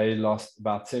 they lost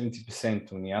about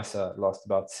 70%, or Niassa lost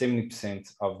about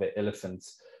 70% of their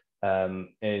elephants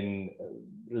in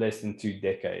less than 2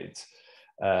 decades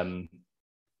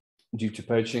due to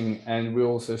poaching. And we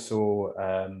also saw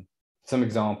some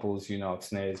examples, of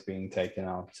snares being taken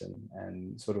out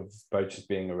and sort of poachers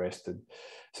being arrested.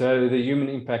 So the human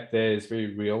impact there is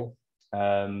very real.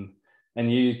 And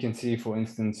you can see, for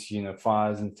instance,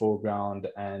 fires in foreground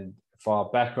and far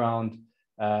background.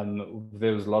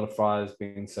 There was a lot of fires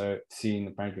being seen.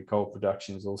 Apparently coal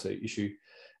production is also an issue.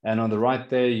 And on the right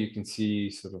there, you can see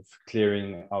sort of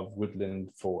clearing of woodland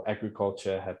for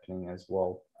agriculture happening as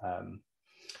well.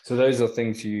 So those are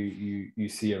things you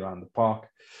see around the park.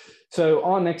 So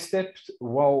our next step,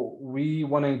 well, we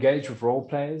want to engage with role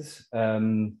players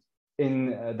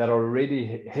that are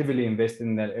already heavily invested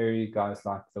in that area, guys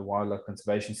like the Wildlife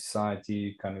Conservation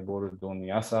Society, Kanibora Dawn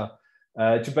Niassa,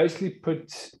 to basically put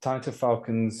Taita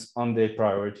falcons on their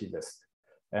priority list,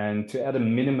 and to at a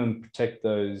minimum protect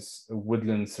those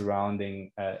woodlands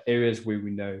surrounding areas where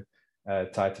we know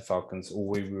Taita falcons, or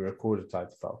where we recorded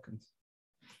Taita falcons.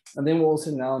 And then we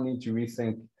also now need to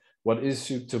rethink what is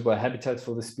suitable habitat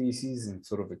for the species and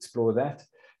sort of explore that,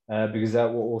 because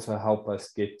that will also help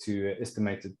us get to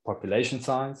estimated population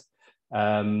size.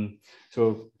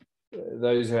 So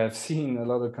those who have seen a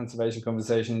lot of conservation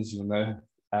conversations, you'll know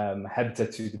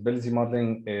habitat suitability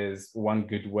modeling is one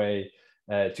good way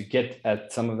to get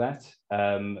at some of that.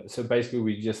 So basically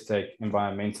we just take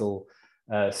environmental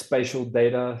spatial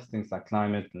data, things like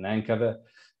climate and land cover,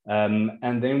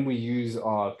 and then we use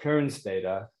our occurrence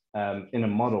data in a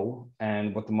model.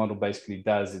 And what the model basically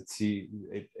does,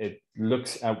 it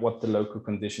looks at what the local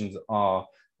conditions are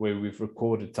where we've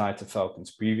recorded Taita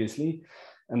falcons previously,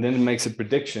 and then it makes a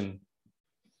prediction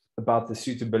about the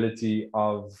suitability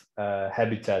of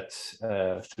habitats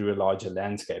through a larger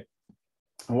landscape.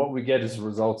 And what we get is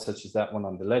results such as that one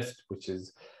on the left, which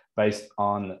is based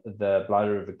on the Blythe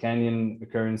River Canyon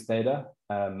occurrence data,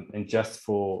 and just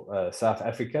for South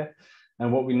Africa.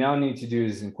 And what we now need to do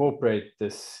is incorporate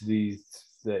the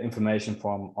information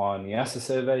from our Niassa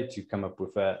survey to come up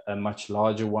with a much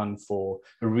larger one, for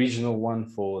a regional one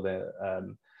for the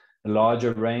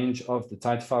larger range of the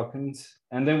Taita falcons.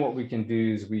 And then what we can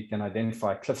do is we can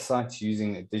identify cliff sites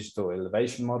using a digital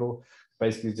elevation model,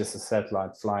 basically just a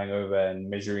satellite flying over and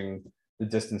measuring the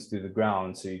distance to the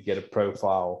ground. So you get a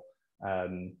profile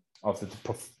of the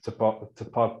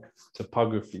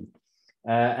topography.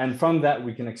 And from that,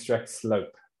 we can extract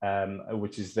slope,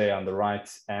 which is there on the right.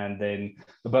 And then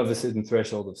above a certain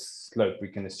threshold of slope, we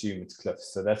can assume it's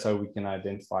cliffs. So that's how we can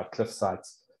identify cliff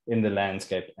sites in the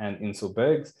landscape and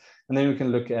inselbergs. And then we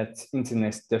can look at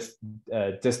internet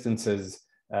distances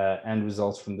and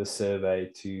results from the survey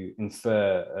to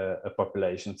infer a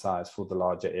population size for the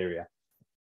larger area,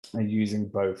 and using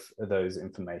both of those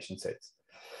information sets.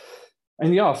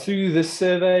 And yeah, through this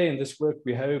survey and this work,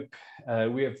 we hope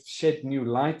we have shed new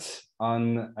light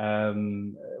on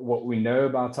what we know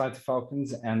about Taita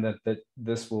falcons, and that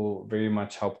this will very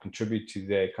much help contribute to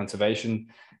their conservation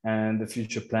and the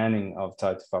future planning of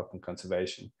Taita falcon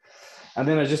conservation. And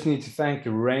then I just need to thank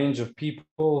a range of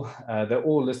people. They're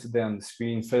all listed there on the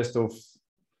screen. First off,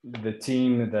 the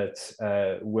team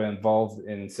that were involved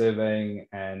in surveying,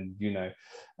 and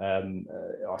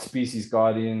our species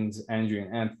guardians, Andrew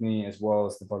and Anthony, as well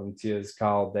as the volunteers,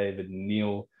 Carl, David, and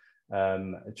Neil.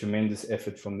 A tremendous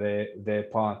effort from their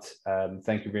part.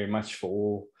 Thank you very much for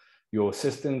all your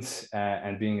assistance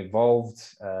and being involved.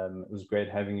 It was great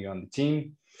having you on the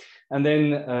team. And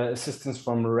then assistance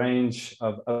from a range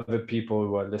of other people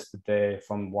who are listed there,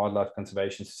 from Wildlife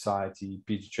Conservation Society,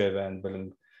 Peter Trevor and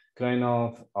Willem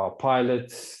Kleinhoff, our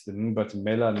pilots, the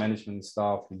Mbatamela management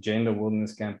staff, the Gender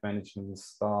Wilderness Camp management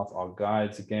staff, our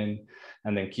guides again,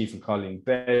 and then Keith and Colleen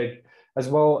Begg, as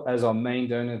well as our main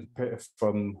donor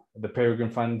from the Peregrine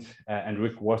Fund and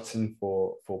Rick Watson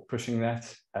for pushing that,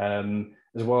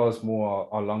 as well as more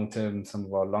some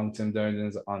of our long-term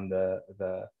donors on the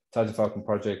Taita Falcon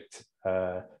project,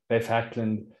 Beth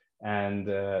Hackland, and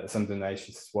some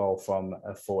donations as well from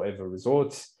Forever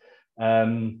Resorts.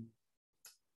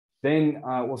 Then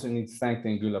I also need to thank the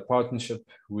Ngula Partnership,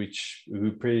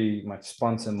 who pretty much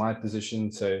sponsor my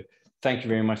position. So thank you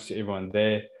very much to everyone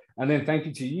there. And then thank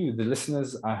you to you, the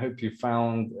listeners. I hope you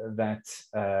found that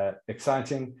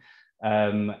exciting.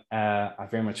 I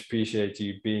very much appreciate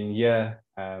you being here,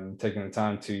 taking the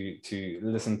time to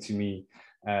listen to me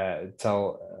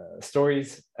tell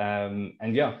stories.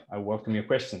 And yeah, I welcome your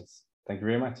questions. Thank you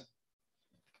very much.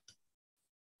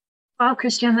 Wow,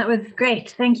 Christiaan, that was great.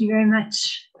 Thank you very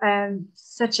much.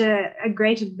 Such a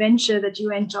great adventure that you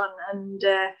went on, and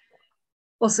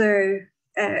also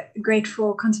great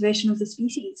for conservation of the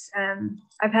species.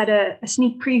 I've had a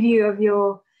sneak preview of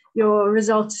your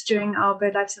results during our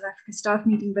BirdLife South Africa staff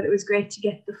meeting, but it was great to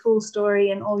get the full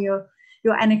story and all your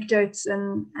anecdotes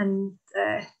and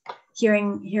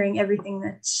hearing everything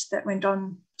that went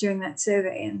on during that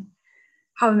survey, and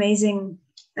how amazing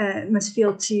it must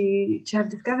feel to have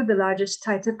discovered the largest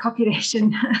Taita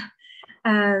population.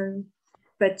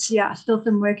 But yeah, still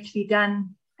some work to be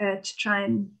done to try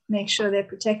and make sure they're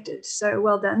protected. So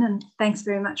well done, and thanks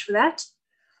very much for that.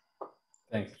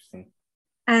 Thanks, Christine.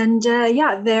 And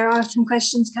yeah, there are some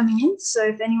questions coming in. So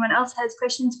if anyone else has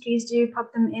questions, please do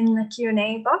pop them in the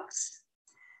Q&A box.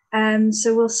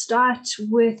 So we'll start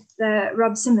with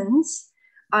Rob Simmons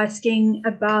asking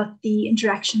about the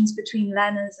interactions between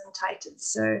Lanners and Taitas.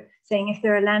 So saying if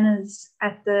there are Lanners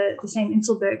at the same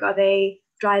Inselberg, are they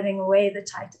driving away the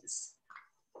Taitas?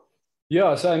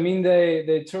 Yeah, so I mean,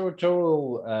 they're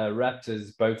territorial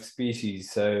raptors, both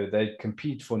species, so they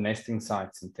compete for nesting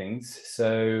sites and things.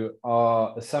 So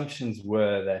our assumptions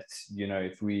were that,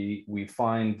 if we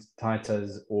find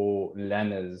Taitas or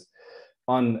Lanners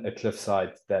on a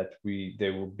cliffside, that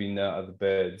there will be no other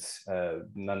birds,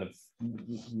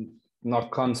 not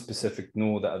con-specific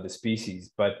nor the other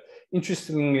species. But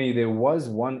interestingly, there was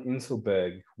one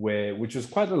Inselberg which was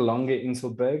quite a longer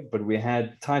Inselberg, but we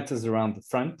had Taitas around the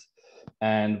front,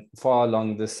 and far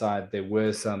along this side there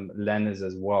were some Lanners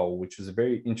as well, which was a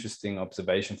very interesting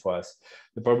observation for us.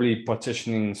 They're probably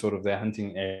partitioning sort of their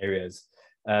hunting areas.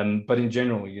 But in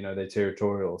general, they're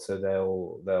territorial, so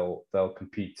they'll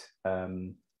compete.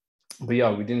 But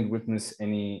yeah, we didn't witness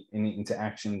any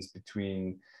interactions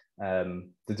between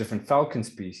the different falcon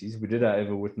species. We did,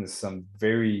 however, witness some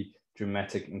very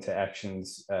dramatic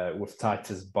interactions with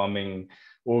Taitas bombing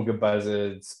auger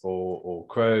buzzards or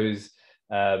crows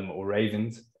or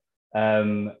ravens.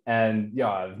 And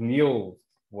yeah, Neil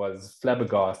was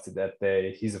flabbergasted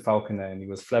he's a falconer, and he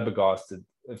was flabbergasted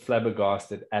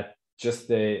at just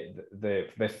their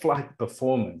flight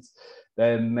performance.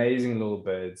 They're amazing little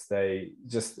birds. They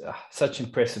just such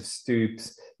impressive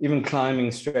stoops, even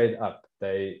climbing straight up.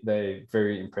 They're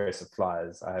very impressive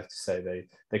flyers. I have to say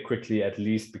they quickly at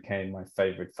least became my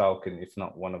favorite falcon, if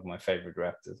not one of my favorite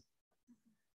raptors.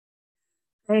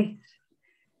 Great.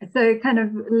 So kind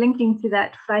of linking to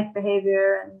that flight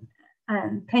behavior,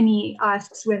 and Penny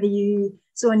asks whether you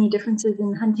saw any differences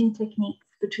in hunting techniques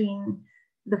between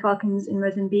the falcons in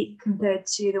Mozambique compared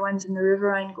to the ones in the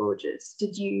riverine gorges.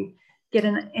 Did you get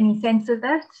any sense of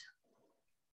that?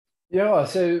 Yeah,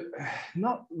 so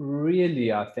not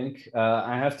really, I think.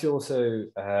 I have to also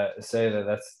say that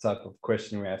that's the type of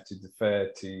question we have to defer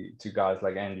to guys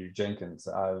like Andrew Jenkins.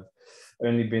 I've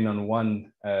only been on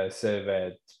one survey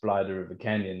at Blythe River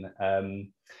Canyon.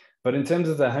 But in terms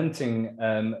of the hunting,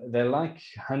 they like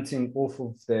hunting off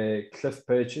of their cliff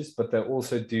perches, but they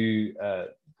also do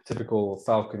typical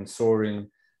falcon soaring,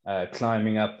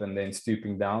 climbing up and then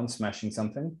stooping down, smashing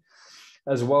something,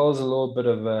 as well as a little bit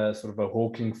of a sort of a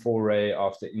hawking foray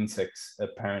after insects,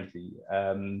 apparently.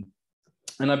 And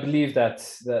I believe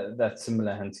that's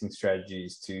similar hunting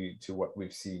strategies to what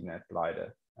we've seen at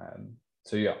Blythe.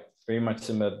 So yeah, very much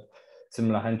similar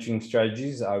similar hunting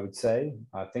strategies, I would say,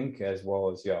 I think, as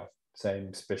well as, yeah,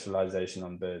 same specialization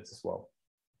on birds as well.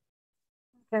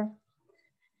 Okay.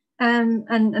 And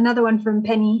another one from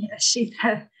Penny. She's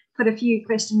put a few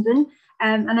questions in.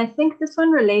 And I think this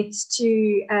one relates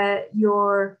to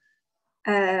your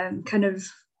kind of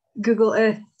Google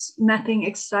Earth mapping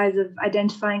exercise of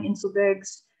identifying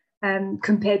inselbergs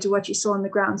compared to what you saw on the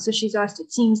ground. So she's asked,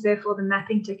 it seems therefore the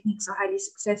mapping techniques are highly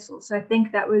successful. So I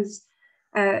think that was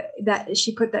that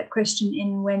she put that question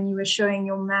in when you were showing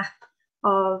your map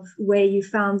of where you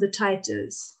found the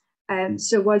Taitas.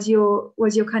 So was your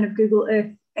kind of Google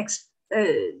Earth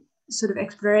sort of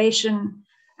exploration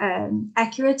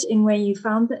accurate in where you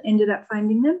ended up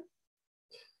finding them?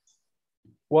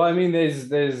 Well, I mean,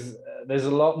 there's a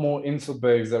lot more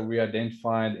inselbergs that we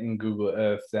identified in Google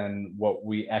Earth than what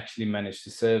we actually managed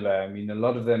to survey. I mean, a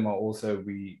lot of them are also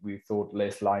we thought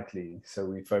less likely, so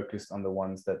we focused on the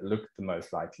ones that looked the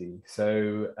most likely.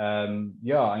 So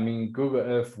yeah, I mean, Google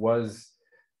Earth was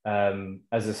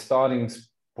as a starting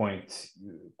point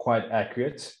quite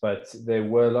accurate, but there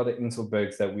were a lot of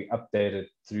inselbergs that we updated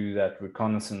through that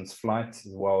reconnaissance flight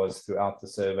as well as throughout the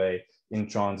survey in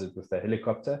transit with the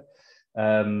helicopter.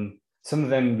 Some of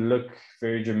them look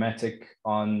very dramatic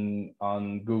on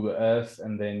Google Earth,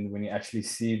 and then when you actually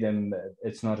see them,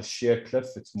 it's not a sheer cliff,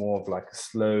 it's more of like a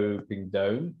sloping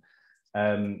dome.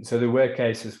 So there were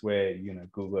cases where, you know,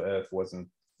 Google Earth wasn't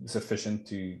sufficient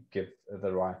to give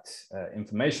the right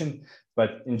information,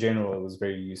 but in general it was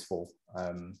very useful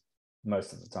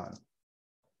most of the time.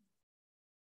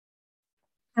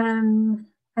 And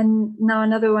now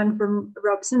another one from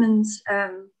Rob Simmons.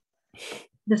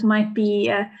 This might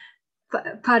be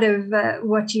part of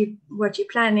what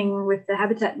you're planning with the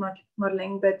habitat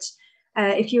modeling, but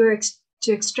if you were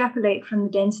to extrapolate from the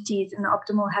densities in the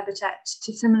optimal habitat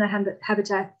to similar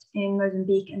habitat in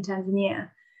Mozambique and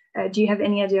Tanzania, do you have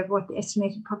any idea of what the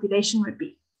estimated population would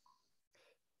be?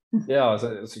 Yeah,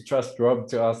 so trust Rob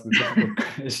to ask the difficult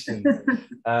questions.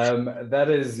 That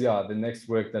is, yeah, the next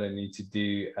work that I need to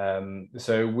do.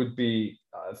 So it would be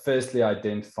firstly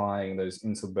identifying those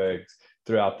inselbergs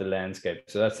throughout the landscape.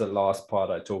 So that's the last part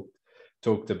I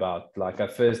talked about. Like, I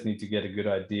first need to get a good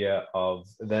idea of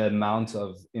the amount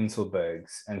of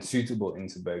inselbergs and suitable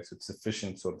inselbergs with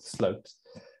sufficient sort of slopes.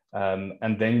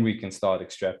 And then we can start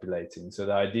extrapolating. So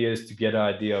the idea is to get an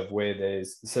idea of where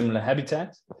there's similar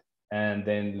habitat, and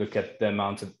then look at the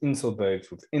amount of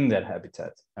inselbergs within that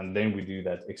habitat, and then we do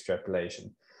that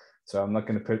extrapolation. So I'm not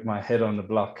going to put my head on the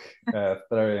block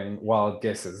throwing wild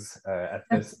guesses at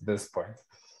this point.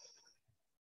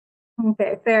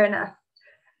 Okay, fair enough.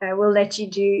 We'll let you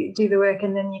do the work,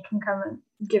 and then you can come and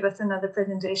give us another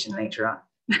presentation later on.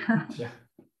 Yeah.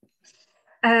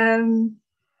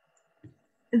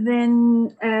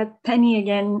 Then Penny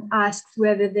again asks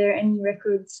whether there are any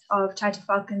records of Taita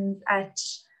falcons at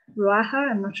Ruaha.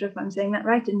 I'm not sure if I'm saying that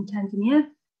right, in Tanzania.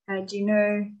 Do you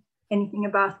know anything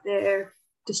about their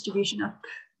distribution up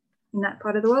in that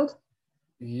part of the world?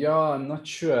 Yeah, I'm not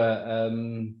sure.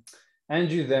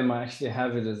 Andrew, them, I actually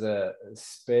have it as a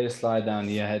spare slide down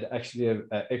here. I had actually an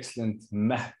excellent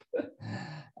map.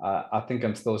 I think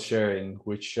I'm still sharing,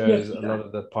 which shows a lot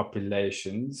of the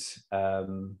populations.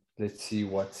 Let's see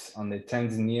what's on there.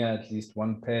 Tanzania, at least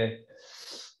one pair.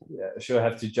 Yeah, sure,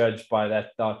 have to judge by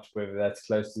that dot whether that's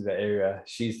close to the area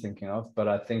she's thinking of. But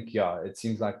I think, yeah, it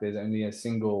seems like there's only a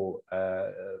single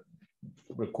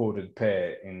recorded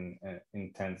pair in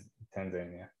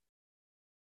Tanzania.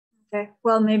 Okay,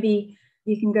 well, maybe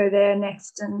you can go there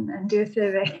next and do a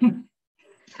survey.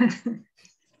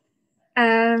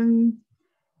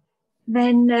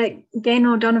 Then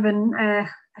Gaynor Donovan,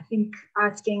 I think,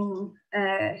 asking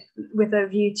with a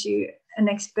view to a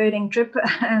next birding trip.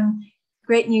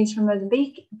 Great news from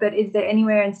Mozambique, but is there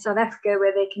anywhere in South Africa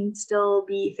where they can still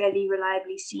be fairly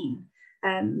reliably seen,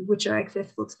 which are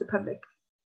accessible to the public?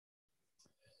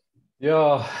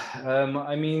 Yeah,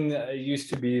 I mean, it used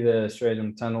to be the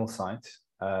Straightam Tunnel site,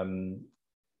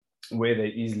 where they're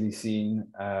easily seen.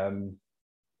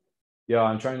 Yeah,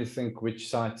 I'm trying to think which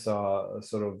sites are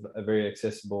sort of very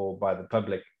accessible by the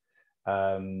public.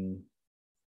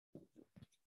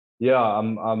 Yeah,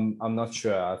 I'm not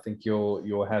sure. I think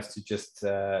you'll have to just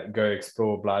go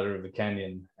explore Blythe River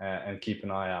Canyon and keep an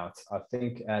eye out. I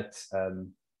think at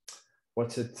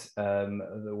what's it?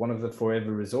 One of the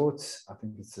Forever Resorts. I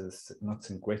think it's not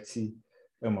Singwetsi.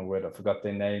 Oh my word, I forgot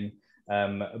their name.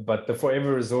 But the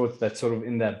Forever Resort that's sort of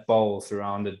in that bowl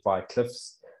surrounded by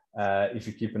cliffs. If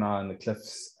you keep an eye on the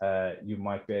cliffs, you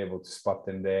might be able to spot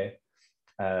them there.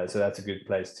 So that's a good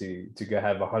place to go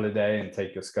have a holiday and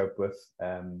take your scope with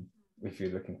if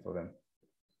you're looking for them.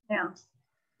 Yeah.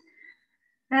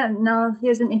 Now,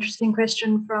 here's an interesting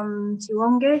question from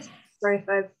Siwonge. Sorry if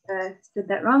I've said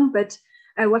that wrong, but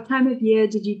what time of year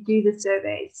did you do the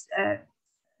surveys?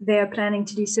 They are planning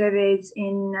to do surveys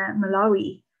in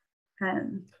Malawi.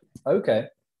 Okay.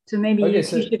 So maybe you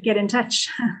should get in touch.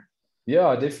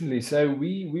 Yeah, definitely. So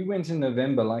we went in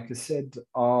November, like I said,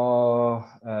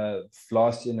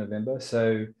 last year, November.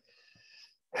 So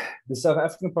the South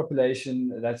African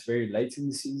population, that's very late in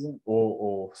the season,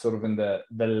 or sort of in the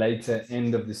later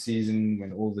end of the season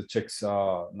when all the chicks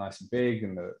are nice and big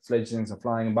and the fledglings are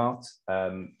flying about,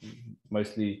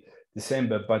 mostly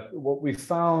December. But what we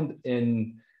found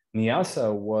in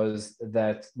Niassa was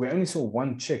that we only saw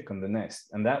one chick on the nest,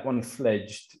 and that one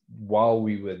fledged while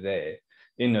we were there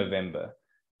in November.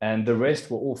 And the rest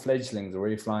were all fledglings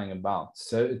already flying about.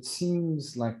 So it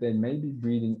seems like they may be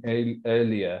breeding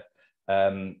earlier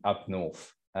up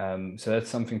north. So that's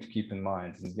something to keep in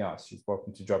mind. And yeah, she's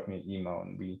welcome to drop me an email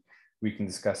and we can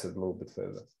discuss it a little bit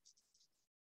further.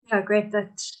 Yeah, great.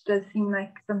 That does seem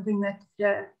like something that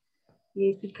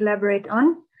you could collaborate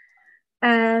on.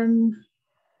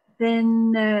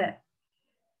 Then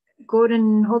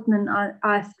Gordon Holtman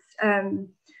asks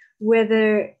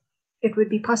whether it would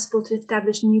be possible to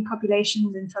establish new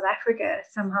populations in South Africa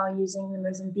somehow using the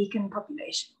Mozambican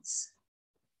populations.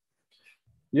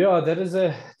 Yeah, that is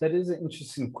an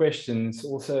interesting question. It's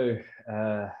also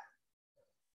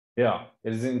it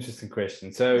is an interesting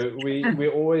question. So we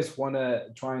always want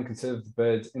to try and conserve the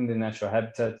birds in their natural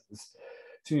habitat. As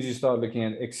soon as you start looking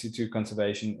at ex situ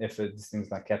conservation efforts, things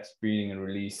like captive breeding and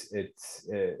release, it's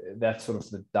that's sort of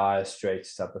the dire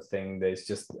straits type of thing. There's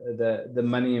just the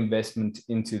money investment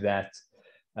into that,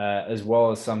 as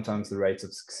well as sometimes the rate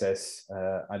of success.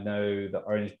 I know the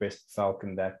orange-breasted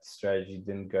falcon, that strategy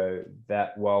didn't go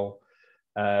that well.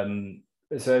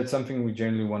 So it's something we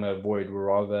generally want to avoid. We'd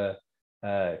rather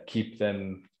keep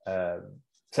them,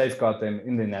 safeguard them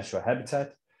in their natural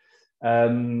habitat. I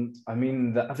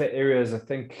mean, the other areas I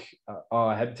think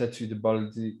are habitat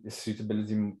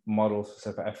suitability models for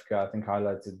South Africa. I think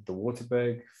highlighted the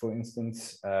Waterberg, for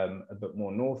instance, a bit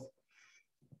more north.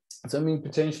 So I mean,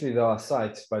 potentially there are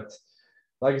sites, but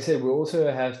like I said, we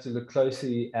also have to look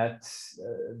closely at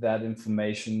that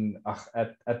information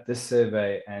at this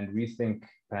survey and rethink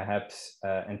perhaps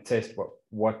and test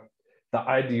what the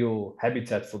ideal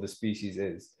habitat for the species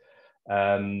is.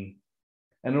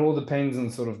 And it all depends on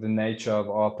sort of the nature of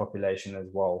our population as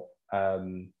well.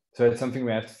 So it's something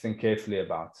we have to think carefully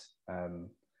about.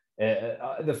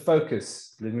 The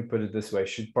focus, let me put it this way,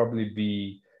 should probably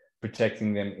be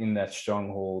protecting them in that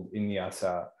stronghold in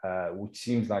Niassa, which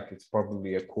seems like it's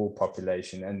probably a core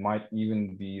population and might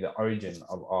even be the origin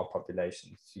of our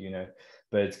populations, you know,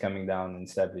 birds coming down and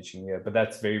establishing here. But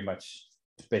that's very much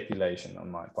speculation on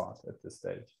my part at this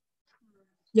stage.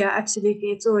 Yeah,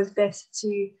 absolutely. It's always best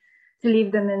to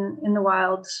leave them in the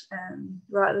wild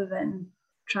rather than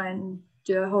try and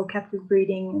do a whole captive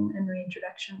breeding and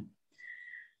reintroduction.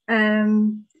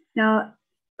 Now,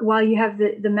 while you have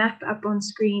the map up on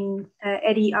screen,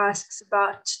 Eddie asks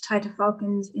about Taita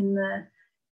falcons in the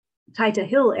Taita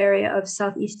Hill area of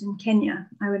southeastern Kenya.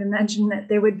 I would imagine that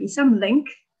there would be some link.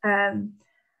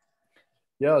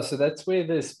 Yeah, so that's where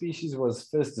the species was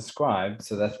first described.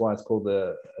 So that's why it's called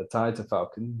a Taita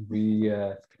falcon.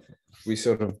 We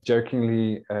sort of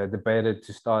jokingly debated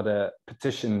to start a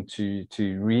petition to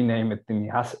rename it the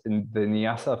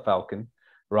Niassa falcon,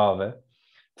 rather,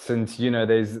 since, you know,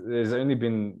 there's only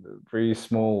been very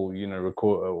small, you know,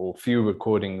 few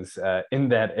recordings in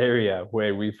that area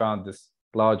where we found this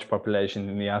large population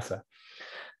in Niassa.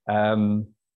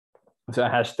 So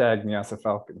hashtag Niassa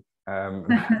falcon.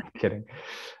 Kidding.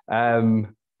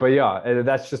 But yeah,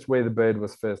 that's just where the bird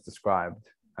was first described.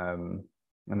 And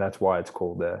that's why it's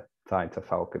called the Taita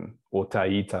falcon, or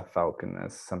Taita falcon,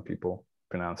 as some people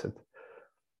pronounce it.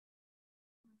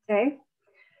 Okay.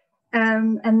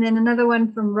 And then another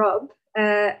one from Rob.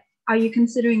 Are you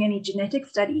considering any genetic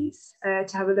studies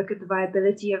to have a look at the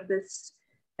viability of this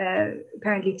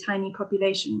apparently tiny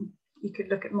population? You could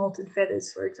look at molted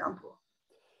feathers, for example.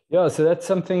 Yeah, so that's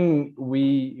something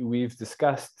we've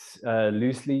discussed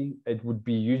loosely. It would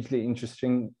be hugely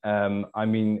interesting. I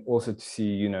mean, also to see,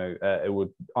 you know, it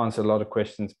would answer a lot of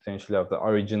questions potentially of the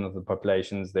origin of the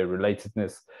populations, their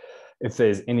relatedness. If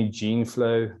there's any gene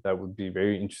flow, that would be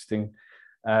very interesting.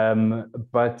 Yeah,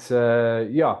 it's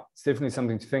definitely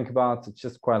something to think about. It's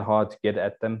just quite hard to get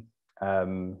at them.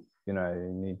 You know,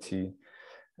 you need to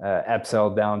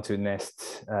abseil down to a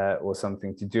nest or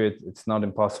something to do it. It's not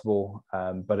impossible,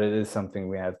 but it is something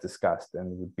we have discussed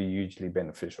and would be hugely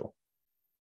beneficial.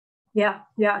 Yeah,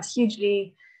 it's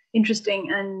hugely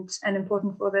interesting and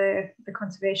important for the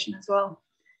conservation as well.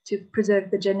 to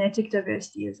preserve the genetic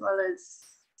diversity as well as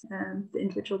the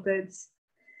individual birds.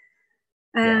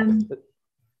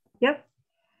 Yep.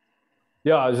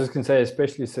 Yeah, I was just going to say,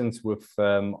 especially since with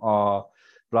our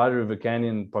Blighted River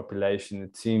Canyon population,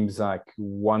 it seems like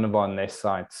one of our nest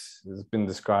sites has been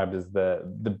described as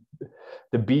the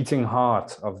beating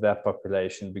heart of that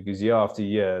population, because year after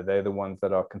year, they're the ones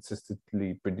that are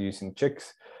consistently producing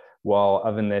chicks, while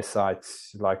other nest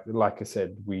sites, like I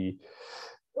said,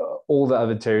 all the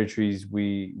other territories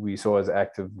we saw as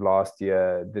active last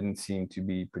year didn't seem to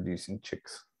be producing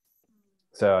chicks.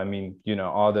 So, I mean,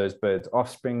 are those birds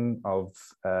offspring of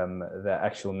the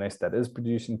actual nest that is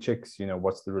producing chicks?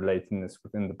 What's the relatedness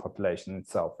within the population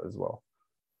itself as well?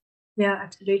 Yeah,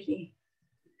 absolutely.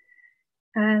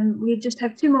 We just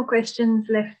have 2 more questions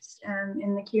left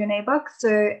in the Q&A box.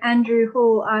 So Andrew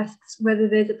Hall asks whether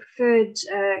there's a preferred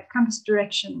compass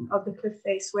direction of the cliff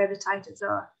face where the Taitas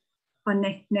are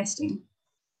nesting.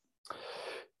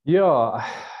 Yeah.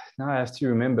 Now I have to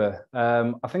remember.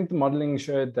 I think the modeling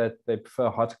showed that they prefer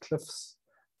hot cliffs,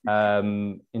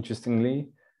 interestingly.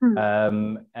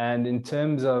 And in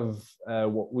terms of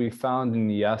what we found in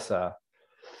Niassa,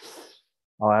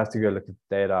 I'll have to go look at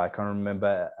the data. I can't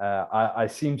remember. I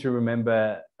seem to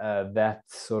remember that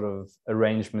sort of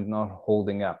arrangement not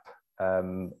holding up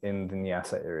in the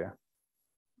Niassa area.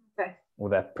 Okay. Or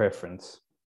that preference.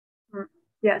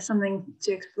 Yeah, something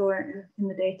to explore in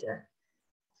the data.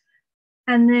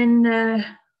 And then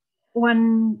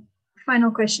one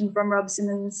final question from Rob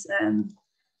Simmons,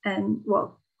 and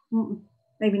well,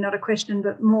 maybe not a question,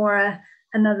 but more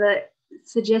another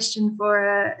suggestion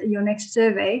for your next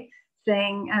survey,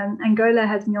 saying Angola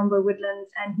has Nyombo woodlands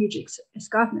and huge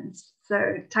escarpments.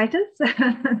 So Taitas?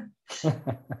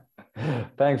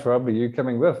 Thanks, Rob. Are you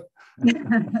coming with?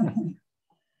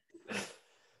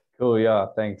 Cool. Yeah.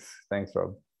 Thanks,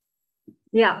 Rob.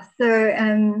 Yeah. So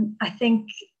I think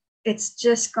it's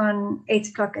just gone 8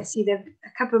 o'clock. I see there a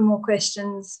couple more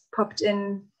questions popped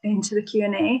into the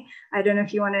Q&A. I don't know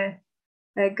if you want to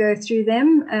go through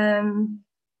them.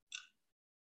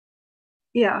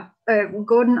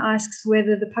 Gordon asks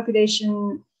whether the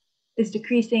population is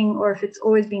decreasing or if it's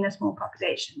always been a small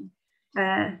population.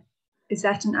 Is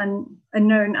that a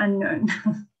known unknown?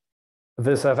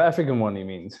 The South African one, you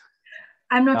mean?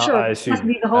 I'm not sure. I It must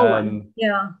be the whole one.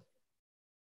 Yeah.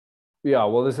 Yeah,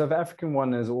 well, the South African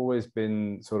one has always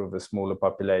been sort of a smaller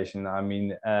population. I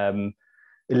mean,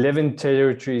 11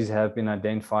 territories have been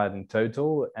identified in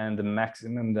total, and the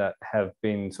maximum that have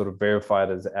been sort of verified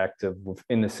as active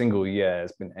within a single year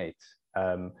has been 8.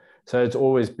 So it's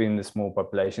always been the small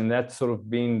population. That's sort of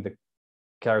been the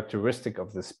characteristic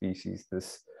of the species,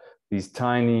 these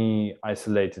tiny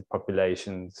isolated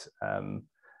populations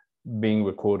being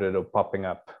recorded or popping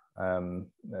up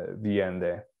here and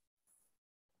there.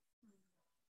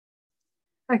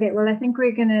 Okay, well, I think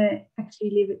we're going to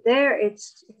actually leave it there.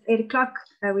 It's 8 o'clock.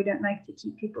 We don't like to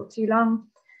keep people too long.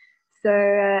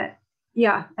 So,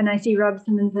 yeah, and I see Rob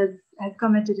Simmons has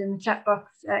commented in the chat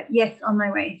box, yes, on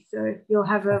my way. So you'll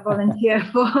have a volunteer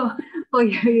for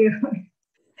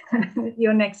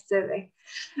your next survey.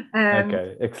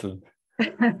 Okay, excellent.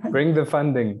 Bring the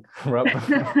funding, Rob.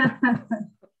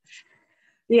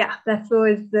 Yeah, that's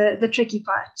always the tricky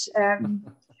part.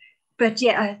 But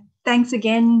yeah, thanks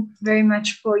again very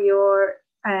much for your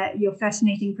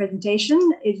fascinating presentation.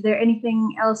 Is there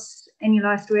anything else, any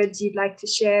last words you'd like to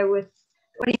share with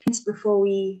the audience before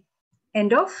we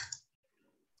end off?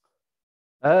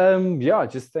 Yeah,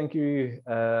 just thank you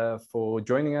for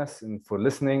joining us and for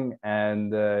listening.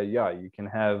 And yeah, you can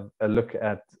have a look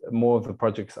at more of the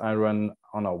projects I run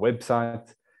on our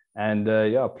website. And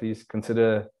yeah, please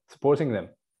consider supporting them.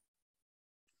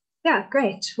 Yeah,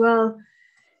 great. Well,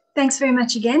 thanks very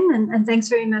much again. And thanks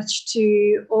very much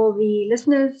to all the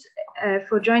listeners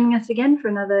for joining us again for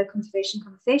another Conservation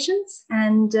Conversations.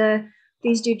 And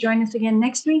please do join us again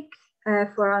next week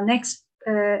for our next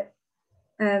AV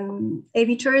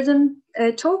tourism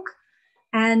talk.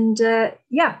 And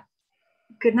yeah,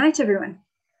 good night, everyone.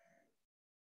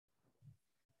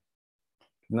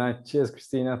 Good night. Cheers,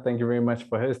 Christina. Thank you very much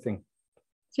for hosting.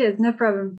 Cheers, no problem.